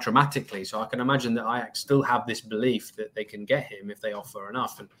changed quite dramatically. So I can imagine that Ajax still have this belief that they can get him if they offer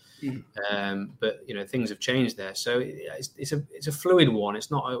enough. But things have changed there. So it's a fluid one. It's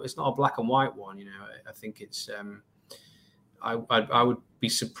not a black and white one. I think it's. I would be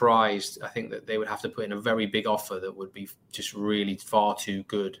surprised. I think that they would have to put in a very big offer that would be just really far too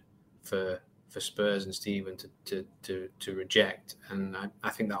good for Spurs and Steven to reject. And I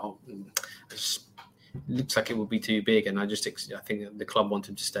think that looks like it would be too big, and I think that the club want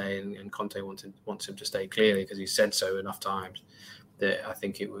him to stay, and Conte wants him to stay clearly because he said so enough times. That I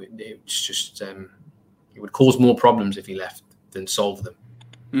think it would cause more problems if he left than solve them.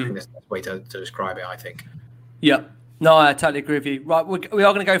 I think that's the best way to describe it. I think. Yeah. No, I totally agree with you. Right, we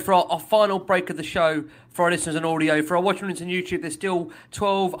are going to go for our final break of the show for our listeners on audio. For our watching on YouTube, there's still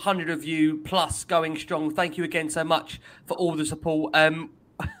 1,200 of you plus going strong. Thank you again so much for all the support.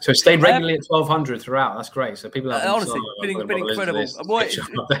 So it stayed regularly at 1,200 throughout. That's great. So people have honestly been incredible.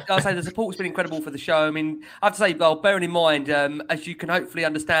 I'll say the support's been incredible for the show. I mean, I have to say, well, bearing in mind, as you can hopefully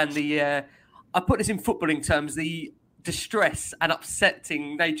understand, I put this in footballing terms, the distress and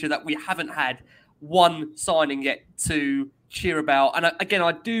upsetting nature that we haven't had one signing yet to cheer about. And again,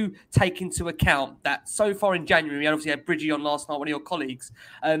 I do take into account that so far in January, we obviously had Bridgie on last night, one of your colleagues,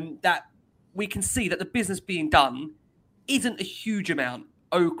 that we can see that the business being done isn't a huge amount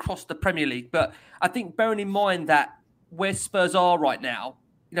across the Premier League. But I think bearing in mind that where Spurs are right now,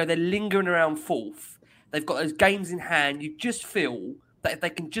 they're lingering around fourth. They've got those games in hand. You just feel that if they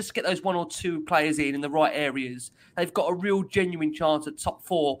can just get those 1 or 2 players in the right areas, they've got a real genuine chance at top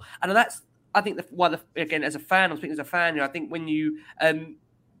 4. And that's, I think, again, as a fan, I'm speaking as a fan, I think when you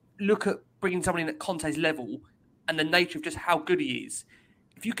look at bringing somebody in at Conte's level and the nature of just how good he is,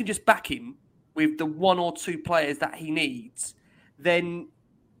 if you can just back him with the one or two players that he needs, then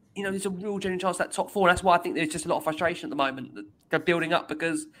there's a real genuine chance that top four. And that's why I think there's just a lot of frustration at the moment that they're building up,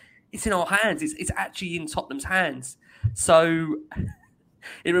 because it's in our hands. It's actually in Tottenham's hands. So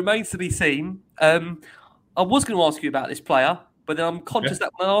it remains to be seen. I was going to ask you about this player, but then I'm conscious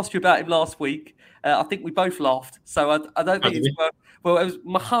that when I asked you about him last week, I think we both laughed. So I don't think it's well. It was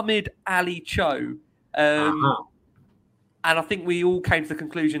Mohamed Ali Cho, and I think we all came to the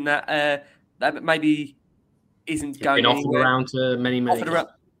conclusion that that maybe isn't going been offered around to many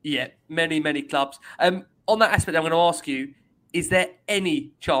clubs. Many clubs. On that aspect, I'm going to ask you: is there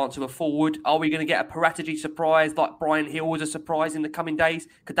any chance of a forward? Are we going to get a Paratici surprise like Brian Hill was a surprise in the coming days?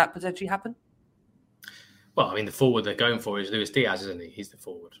 Could that potentially happen? Well, I mean, the forward they're going for is Luis Diaz, isn't he? He's the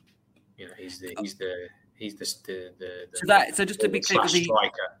forward. He's the So just to be clear,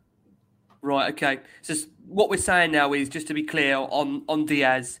 striker. Right. Okay. So what we're saying now is, just to be clear on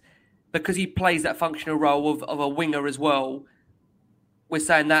Diaz, because he plays that functional role of a winger as well. We're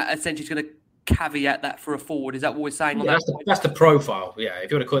saying that essentially is going to caveat that for a forward. Is that what we're saying? On That's the profile. Yeah,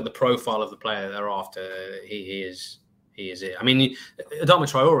 if you want to call it the profile of the player they're after, he is it. I mean, Adama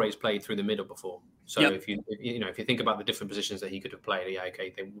Traore has played through the middle before. So if you think about the different positions that he could have played,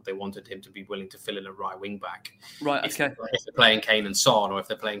 they wanted him to be willing to fill in a right wing back. Right. If they're playing Kane and Son, or if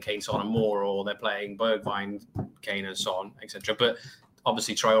they're playing Kane, Son and Moore, or they're playing Bergwijn, Kane and Son, etc. But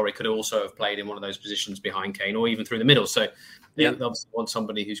obviously Traore could also have played in one of those positions behind Kane, or even through the middle. So they obviously want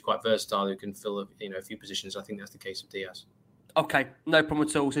somebody who's quite versatile, who can fill a few positions. I think that's the case of Diaz. Okay, no problem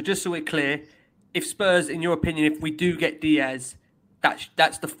at all. So just so we're clear, if Spurs, in your opinion, if we do get Diaz,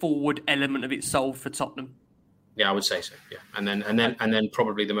 that's the forward element of it solved for Tottenham. Yeah, I would say so. Yeah, and then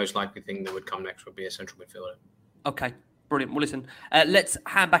probably the most likely thing that would come next would be a central midfielder. Okay, brilliant. Well, listen, let's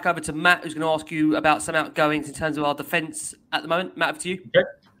hand back over to Matt, who's going to ask you about some outgoings in terms of our defence at the moment. Matt, over to you. Okay.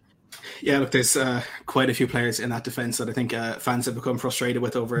 Yeah, look, there's quite a few players in that defence that I think fans have become frustrated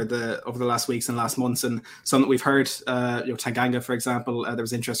with over the last weeks and last months, and some that we've heard, Tanganga, for example, there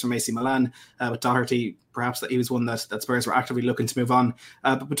was interest from AC Milan with Doherty. Perhaps that he was one that Spurs were actively looking to move on.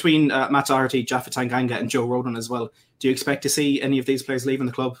 But between Matt Doherty, Jaffa Tanganga, and Joe Rodon as well, do you expect to see any of these players leaving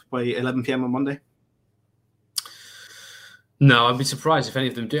the club by 11 p.m. on Monday? No, I'd be surprised if any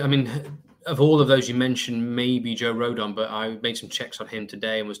of them do. I mean, of all of those you mentioned, maybe Joe Rodon, but I made some checks on him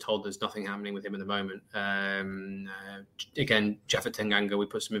today and was told there's nothing happening with him at the moment. Again, Jaffa Tanganga, we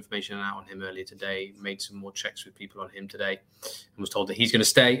put some information out on him earlier today, made some more checks with people on him today, and was told that he's going to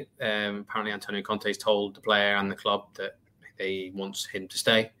stay. Apparently Antonio Conte's told the player and the club that he wants him to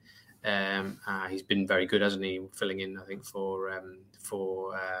stay. He's been very good, hasn't he, filling in, I think, for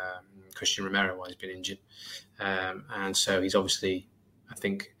Christian Romero while he's been injured. And so he's obviously, I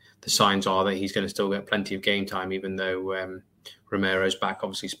think, the signs are that he's going to still get plenty of game time, even though Romero's back.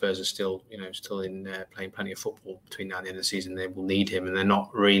 Obviously, Spurs are still in playing plenty of football between now and the end of the season. They will need him, and they're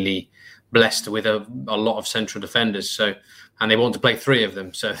not really blessed with a lot of central defenders. So, and they want to play three of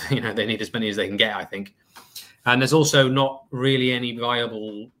them, so they need as many as they can get, I think. And there's also not really any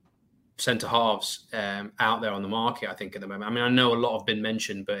viable centre halves out there on the market, I think, at the moment. I mean, I know a lot have been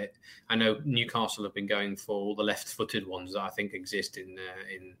mentioned, but I know Newcastle have been going for all the left-footed ones that I think exist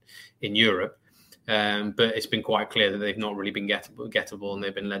in Europe. But it's been quite clear that they've not really been gettable, and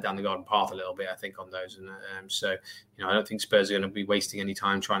they've been led down the garden path a little bit, I think, on those. And so, I don't think Spurs are going to be wasting any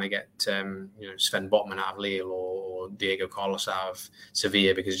time trying to get Sven Botman out of Lyall or Diego Carlos out of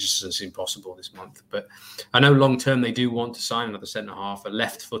Sevilla, because it just doesn't seem possible this month. But I know long term they do want to sign another centre half, a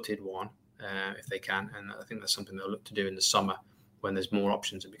left-footed one, if they can, and I think that's something they'll look to do in the summer when there's more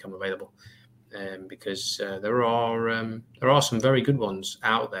options that become available. Because there are some very good ones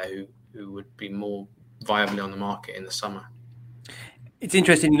out there who would be more viably on the market in the summer. It's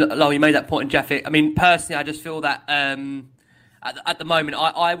interesting, Lyall, you made that point in Jaffa. I mean, personally, I just feel that at the moment,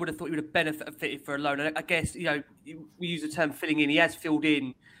 I would have thought he would have benefited for a loan. I guess, we use the term filling in. He has filled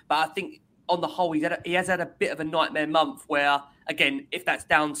in, but I think on the whole, he has had a bit of a nightmare month where, again, if that's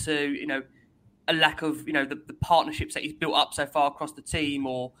down to, a lack of, the partnerships that he's built up so far across the team,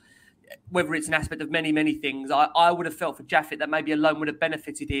 or whether it's an aspect of many, many things, I would have felt for Jaffa that maybe a loan would have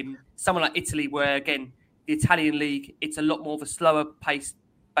benefited him. Someone like Italy, where, again, the Italian league, it's a lot more of a slower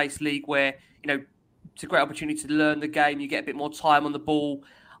pace-based league where, it's a great opportunity to learn the game. You get a bit more time on the ball.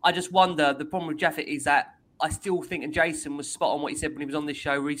 I just wonder, the problem with Jaffa is that I still think, and Jason was spot on what he said when he was on this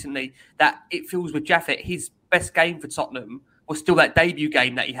show recently, that it feels with Jaffa, his best game for Tottenham was still that debut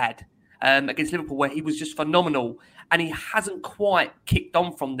game that he had against Liverpool, where he was just phenomenal. And he hasn't quite kicked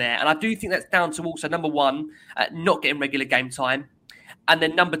on from there. And I do think that's down to also, number one, not getting regular game time. And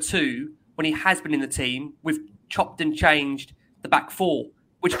then number two, when he has been in the team, we've chopped and changed the back four.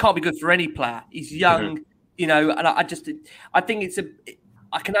 which can't be good for any player. He's young, you know, and I think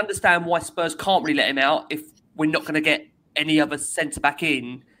I can understand why Spurs can't really let him out if we're not going to get any other centre-back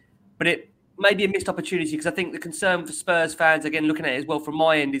in, but it may be a missed opportunity because I think the concern for Spurs fans, again, looking at it as well from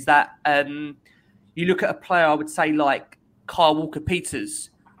my end, is that you look at a player, I would say, like Kyle Walker-Peters,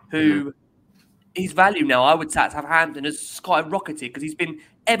 who his value now, I would say, at Southampton has skyrocketed because he's been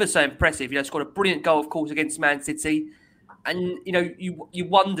ever so impressive. You know, scored a brilliant goal, of course, against Man City. And, you know, you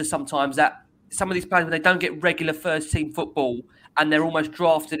wonder sometimes that some of these players, when they don't get regular first-team football and they're almost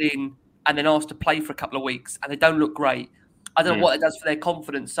drafted in and then asked to play for a couple of weeks and they don't look great, I don't know what it does for their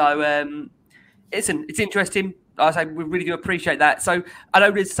confidence. So, it's interesting. I say we really do appreciate that. So I know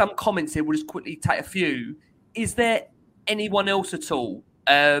there's some comments here. We'll just quickly take a few. Is there anyone else at all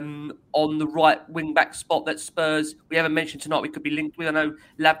on the right wing-back spot that Spurs, we haven't mentioned tonight, we could be linked with? I know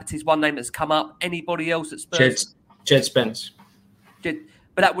Lamptey's one name that's come up. Anybody else at Spurs? Jed Spence. But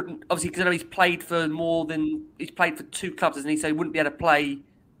that wouldn't, obviously, because I know he's played for 2 clubs, hasn't he? So he wouldn't be able to play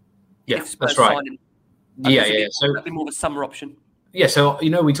if Spurs that's right. signed him. So that'd be more of a summer option. Yeah, so, you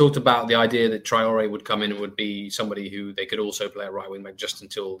know, we talked about the idea that Traore would come in and would be somebody who they could also play a right wing back just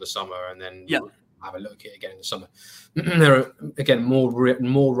until the summer and then have a look at it again in the summer. There are, again,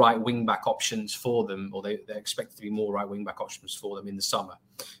 more right wing back options for them, or they're expected to be more right wing back options for them in the summer.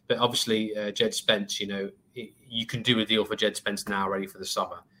 But obviously, Jed Spence, you know, you can do a deal for Jed Spence now ready for the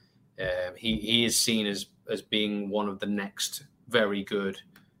summer. He is seen as being one of the next very good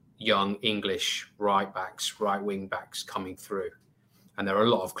young English right wing backs coming through. And there are a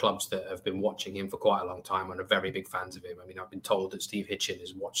lot of clubs that have been watching him for quite a long time and are very big fans of him. I mean, I've been told that Steve Hitchen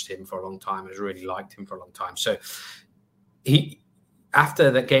has watched him for a long time and has really liked him for a long time. So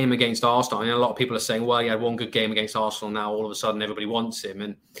after that game against Arsenal, and a lot of people are saying, well, he had one good game against Arsenal, now all of a sudden everybody wants him.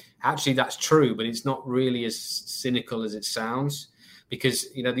 And actually that's true, but it's not really as cynical as it sounds,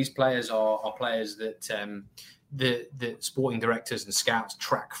 because, you know, these players are players that the sporting directors and scouts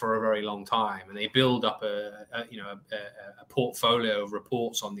track for a very long time, and they build up a portfolio of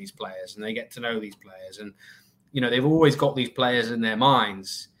reports on these players, and they get to know these players, and, you know, they've always got these players in their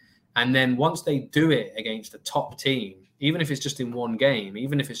minds. And then once they do it against a top team, even if it's just in one game,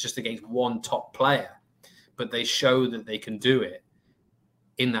 even if it's just against one top player, but they show that they can do it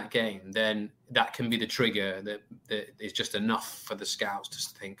in that game, then that can be the trigger that is just enough for the scouts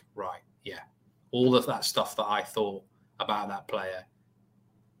to think, right, yeah, all of that stuff that I thought about that player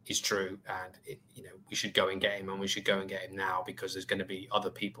is true, and we should go and get him, and we should go and get him now, because there's going to be other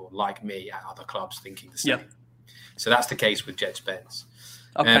people like me at other clubs thinking the same. So that's the case with Jed Spence.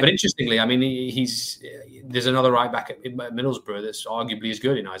 Okay. But interestingly, I mean, there's another right back at Middlesbrough that's arguably as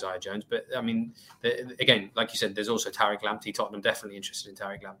good in Isaiah Jones. But I mean, again, like you said, there's also Tariq Lamptey. Tottenham definitely interested in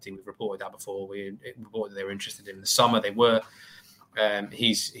Tariq Lamptey. We've reported that before. We reported they were interested in the summer. They were.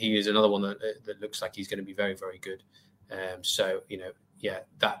 He is another one that looks like he's going to be very, very good. So,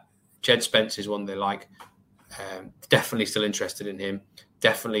 that Jed Spence is one they like. Definitely still interested in him.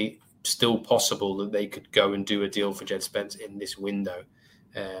 Definitely still possible that they could go and do a deal for Jed Spence in this window.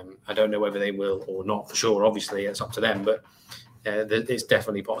 I don't know whether they will or not for sure. Obviously, it's up to them, but it's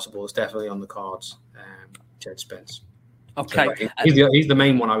definitely possible. It's definitely on the cards, Jed Spence. Okay. So, he's the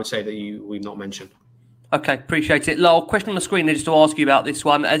main one, I would say, that we've not mentioned. Okay, appreciate it. Lyall, question on the screen there just to ask you about this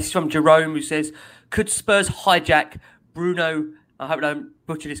one. This is from Jerome, who says, could Spurs hijack Bruno? I hope I don't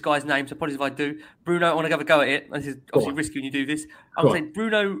butcher this guy's name, so apologies if I do. Bruno, I want to have a go at it. This is obviously risky when you do this. I would say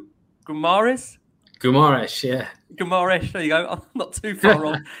Bruno Guimaraes. Guimaraes, yeah. Guimaraes, there you go. I'm not too far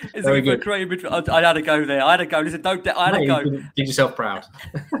wrong. It's a good creative midfield. I had to go there. I had to go. Listen, I had to go. Give yourself proud.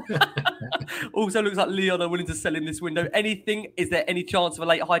 Also looks like Lyall are willing to sell him this window. Is there any chance of a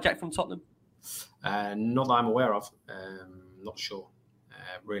late hijack from Tottenham? Not that I'm aware of. Not sure.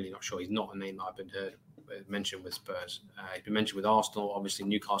 Really not sure. He's not a name that I've been mentioned with Spurs. He's been mentioned with Arsenal. Obviously,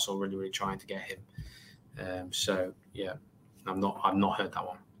 Newcastle really, really trying to get him. So yeah, I've not heard that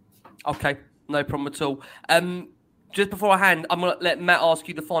one. Okay, no problem at all. Just before I hand, I'm going to let Matt ask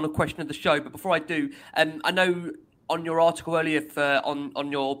you the final question of the show. But before I do, I know on your article earlier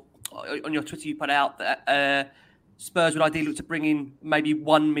on your Twitter you put out that Spurs would ideally look to bring in maybe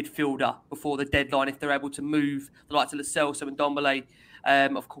one midfielder before the deadline if they're able to move the likes of Lo Celso and Ndombele,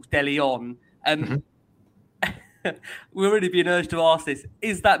 of course, Dele on. We're already being urged to ask this.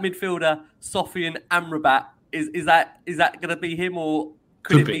 Is that midfielder Sofian Amrabat? Is that going to be him, or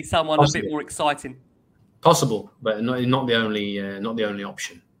could it be someone possibly a bit more exciting? Possible, but not the only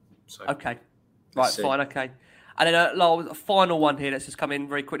option. So, okay, right, fine, okay. And then a final one here that's just come in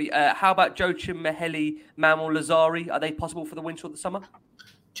very quickly. How about Joachim, Meheli, Manuel Lazari? Are they possible for the winter or the summer?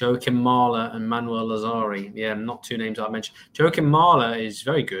 Joachim Mahler and Manuel Lazzari. Yeah, not two names I mentioned. Joachim Mahler is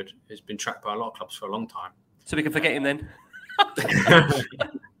very good. He's been tracked by a lot of clubs for a long time. So we can forget him then.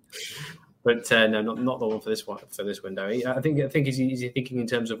 But no, not the one for this window. I think is he thinking in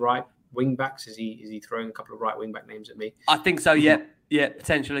terms of right wing backs? Is he throwing a couple of right wing back names at me? I think so. Yeah,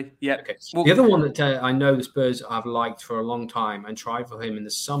 potentially. Yeah. Okay. Well, the other one that I know the Spurs have liked for a long time and tried for him in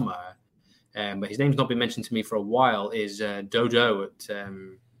the summer, but his name's not been mentioned to me for a while, is Dodo at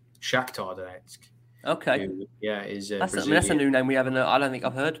Shakhtar Donetsk. Okay. Who, is that's a new name we haven't. I don't think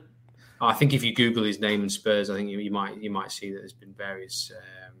I've heard. I think if you Google his name and Spurs, I think you might see that there's been various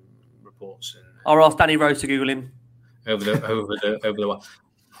reports. And I'll ask Danny Rose to Google him over the while.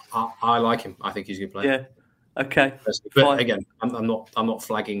 I like him. I think he's a good player. Yeah. Okay. But again, I'm not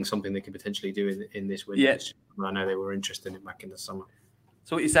flagging something they could potentially do in this window. Yeah. I know they were interested in it back in the summer.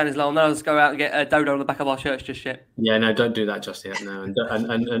 So what you're saying is, Lyall, no, let's go out and get a Dodo on the back of our shirts just yet. Yeah, no, don't do that just yet. No, and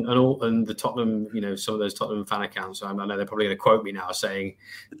the Tottenham, some of those Tottenham fan accounts. I know they're probably going to quote me now saying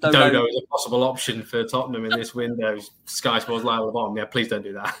Dodo is a possible option for Tottenham in this window. Sky Sports Lyall at the bottom. Yeah, please don't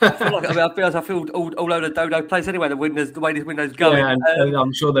do that. I feel all load of Dodo plays anyway. The way this window's going. Yeah, and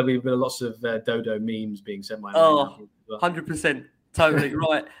I'm sure there'll be lots of Dodo memes being sent my way. 100%. Totally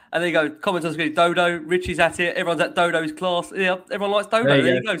right. And there you go. Comments on screen. Dodo, Richie's at it. Everyone's at Dodo's class. Yeah, everyone likes Dodo.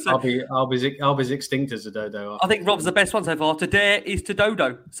 There you go. So I'll be as extinct as a Dodo. I think Rob's the best one so far. To dare is to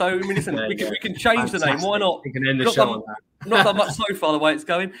Dodo. So I mean, listen, we can change the name. Why not? We can end the show on that. Not that much so far the way it's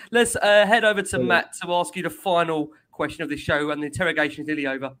going. Let's head over to Matt to ask you the final question of this show, and the interrogation is nearly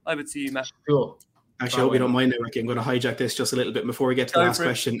over. Over to you, Matt. Sure. Actually, I hope you don't mind, Ricky. I'm going to hijack this just a little bit before we get to the last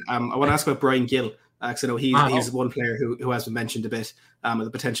question. I want to ask about Brian Gill. Because I know he's one player who has been mentioned a bit with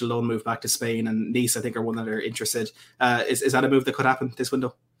a potential loan move back to Spain, and Nice, I think, are one that are interested. Is that a move that could happen this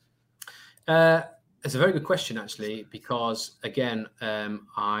window? It's a very good question, actually, because, again,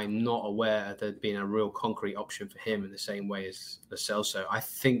 I'm not aware of there being a real concrete option for him in the same way as Lo Celso. I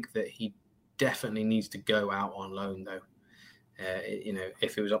think that he definitely needs to go out on loan, though,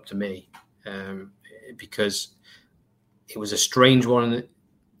 if it was up to me, because it was a strange one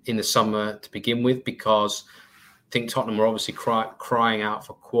in the summer to begin with, because I think Tottenham were obviously crying out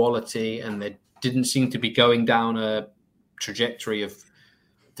for quality, and they didn't seem to be going down a trajectory of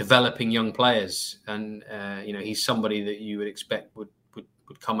developing young players. And he's somebody that you would expect would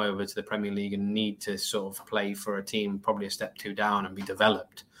come over to the Premier League and need to sort of play for a team probably a step two down and be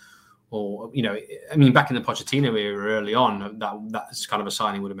developed. Or back in the Pochettino era early on, that's kind of a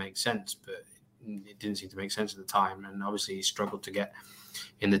signing would have made sense, but it didn't seem to make sense at the time. And obviously he struggled to get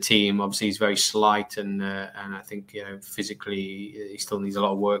in the team. Obviously he's very slight, and I think physically he still needs a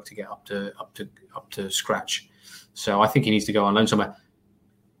lot of work to get up to scratch. So I think he needs to go on loan somewhere.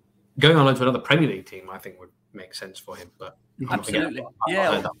 Going on loan to another Premier League team, I think, would make sense for him. But absolutely,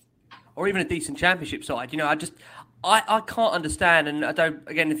 or even a decent Championship side. I can't understand, and I don't.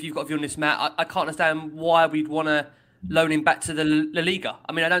 Again, if you've got a view on this, Matt, I can't understand why we'd want to loan him back to the La Liga.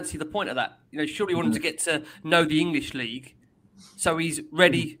 I mean, I don't see the point of that. Surely we want him to get to know the English league, so he's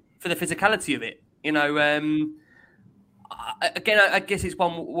ready for the physicality of it. I guess it's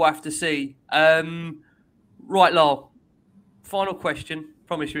one we'll have to see. Right, Lyall. Final question.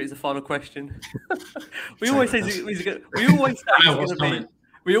 Promise you, it's the final question. We always say these are going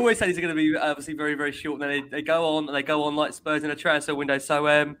to be obviously very, very short, and then they go on like Spurs in a transfer window. So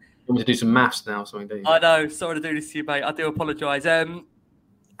you want me to do some maths now, something, don't you? I know. Sorry to do this to you, mate. I do apologise.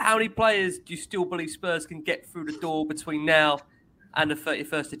 How many players do you still believe Spurs can get through the door between now and the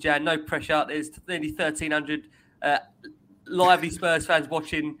 31st of Jan? No pressure. There's nearly 1,300 lively Spurs fans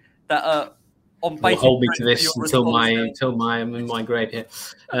watching that are on basic. Hold me to this until I'm in my grave here.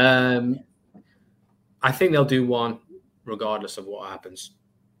 I think they'll do one regardless of what happens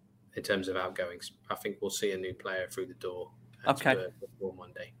in terms of outgoings. I think we'll see a new player through the door before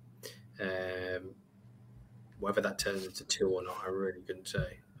Monday. Whether that turns into two or not, I really couldn't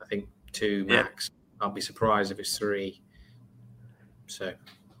say. I think two max. I'll be surprised if it's three. So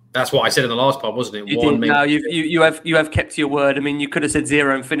that's what I said in the last part, wasn't it? No, you have kept your word. I mean, you could have said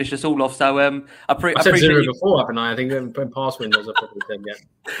zero and finished us all off. So I said zero before, haven't I? I think in past windows I've probably said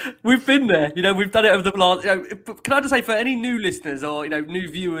We've been there. We've done it over the last. Can I just say, for any new listeners or new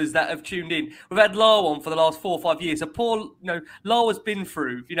viewers that have tuned in, we've had Lyall on for the last 4 or 5 years. So Paul, Lyall has been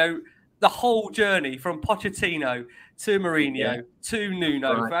through the whole journey from Pochettino to Mourinho to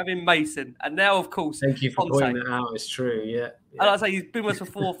Nuno, for having Mason, and now, of course, thank you for pointing that out. It's true, yeah. And I say he's been with us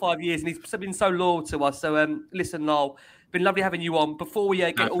for 4 or 5 years, and he's been so loyal to us. So, listen, Lyall, been lovely having you on. Before we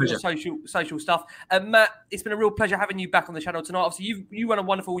get all the social stuff, Matt, it's been a real pleasure having you back on the channel tonight. Obviously, you run a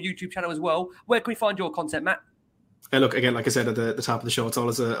wonderful YouTube channel as well. Where can we find your content, Matt? Look, again, like I said at the top of the show, it's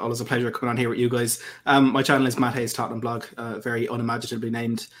always a pleasure coming on here with you guys. My channel is Matt Hayes Tottenham Blog, very unimaginatively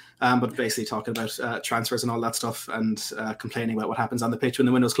named, but basically talking about transfers and all that stuff, and complaining about what happens on the pitch when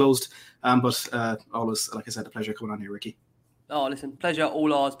the window's closed. But always, like I said, a pleasure coming on here, Ricky. Oh, listen, pleasure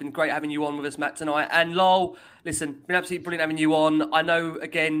all ours. Been great having you on with us, Matt, tonight. And Lyall, listen, been absolutely brilliant having you on. I know,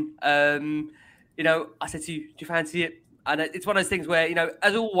 again, I said to you, do you fancy it? And it's one of those things where,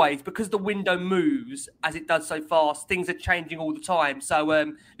 as always, because the window moves as it does so fast, things are changing all the time. So,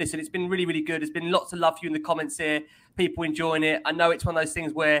 listen, it's been really, really good. There's been lots of love for you in the comments here. People enjoying it. I know it's one of those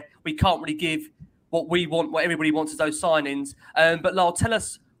things where we can't really give what we want, what everybody wants as those signings. But Lyall, tell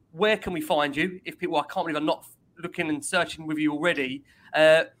us, where can we find you? If people, I can't believe I'm not looking and searching with you already,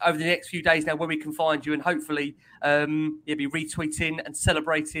 over the next few days now, where we can find you, and hopefully you'll be retweeting and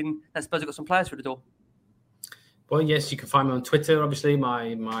celebrating. I suppose I've got some players through the door. Well, yes, you can find me on Twitter. Obviously,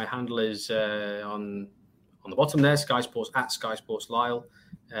 my handle is on the bottom there, Sky Sports at Sky Sports Lyall.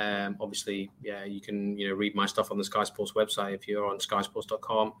 Obviously, yeah, you can read my stuff on the Sky Sports website if you're on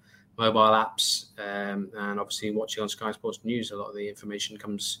SkySports.com, mobile apps, and obviously watching on Sky Sports News. A lot of the information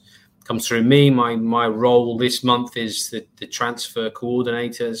comes through me. My role this month is the transfer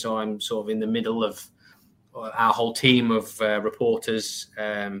coordinator, so I'm sort of in the middle of our whole team of reporters.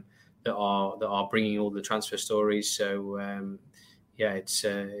 That are bringing all the transfer stories. So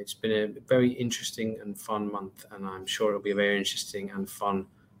it's been a very interesting and fun month, and I'm sure it'll be a very interesting and fun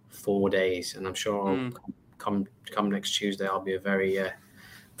 4 days. And I'm sure I'll come next Tuesday, I'll be a very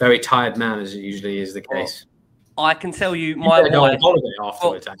very tired man, as it usually is the case. I can tell you, my wife.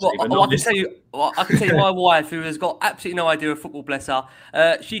 Afterwards, actually, I can tell you, my wife, who has got absolutely no idea of football, bless her.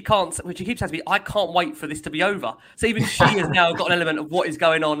 She keeps saying to me, "I can't wait for this to be over." So even she has now got an element of what is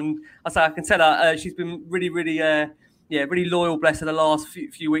going on, and I can tell her she's been really, really, really loyal, bless her, the last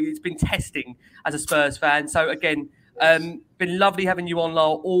few weeks. It's been testing as a Spurs fan. So again, been lovely having you on,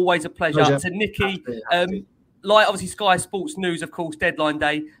 Lyall. Always a pleasure. To Nikki. Like obviously Sky Sports News, of course, deadline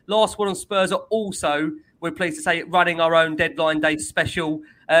day. Last one on Spurs are also, we're pleased to say, running our own deadline day special.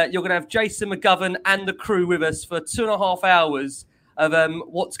 You're going to have Jason McGovern and the crew with us for 2.5 hours of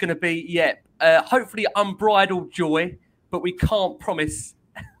what's going to be, hopefully unbridled joy, but we can't promise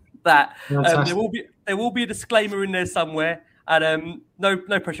that. There will be a disclaimer in there somewhere, and no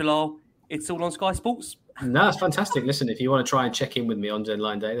pressure, Lyall. It's all on Sky Sports. No, that's fantastic. Listen, if you want to try and check in with me on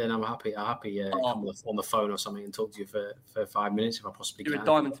deadline day, then I'm happy come on the phone or something and talk to you for 5 minutes if I possibly can. You're a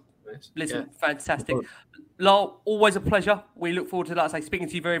diamond. Listen, fantastic. Lyall, always a pleasure. We look forward to, like I say, speaking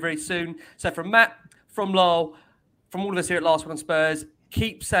to you very, very soon. So from Matt, from Lyall, from all of us here at Last One on Spurs,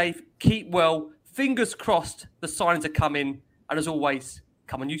 keep safe, keep well. Fingers crossed the signings are coming. And as always,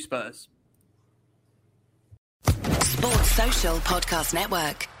 come on you Spurs. Sports Social Podcast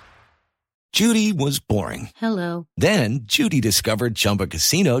Network. Judy was boring. Hello. Then Judy discovered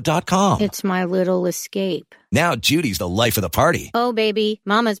ChumbaCasino.com. It's my little escape. Now Judy's the life of the party. Oh, baby,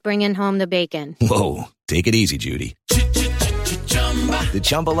 mama's bringing home the bacon. Whoa, take it easy, Judy. The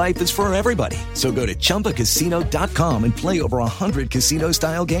Chumba life is for everybody. So go to ChumbaCasino.com and play over 100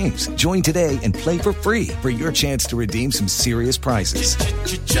 casino-style games. Join today and play for free for your chance to redeem some serious prizes.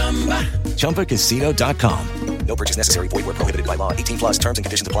 ChumbaCasino.com. No purchase necessary. Void where prohibited by law. 18+ terms and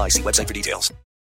conditions apply. See website for details.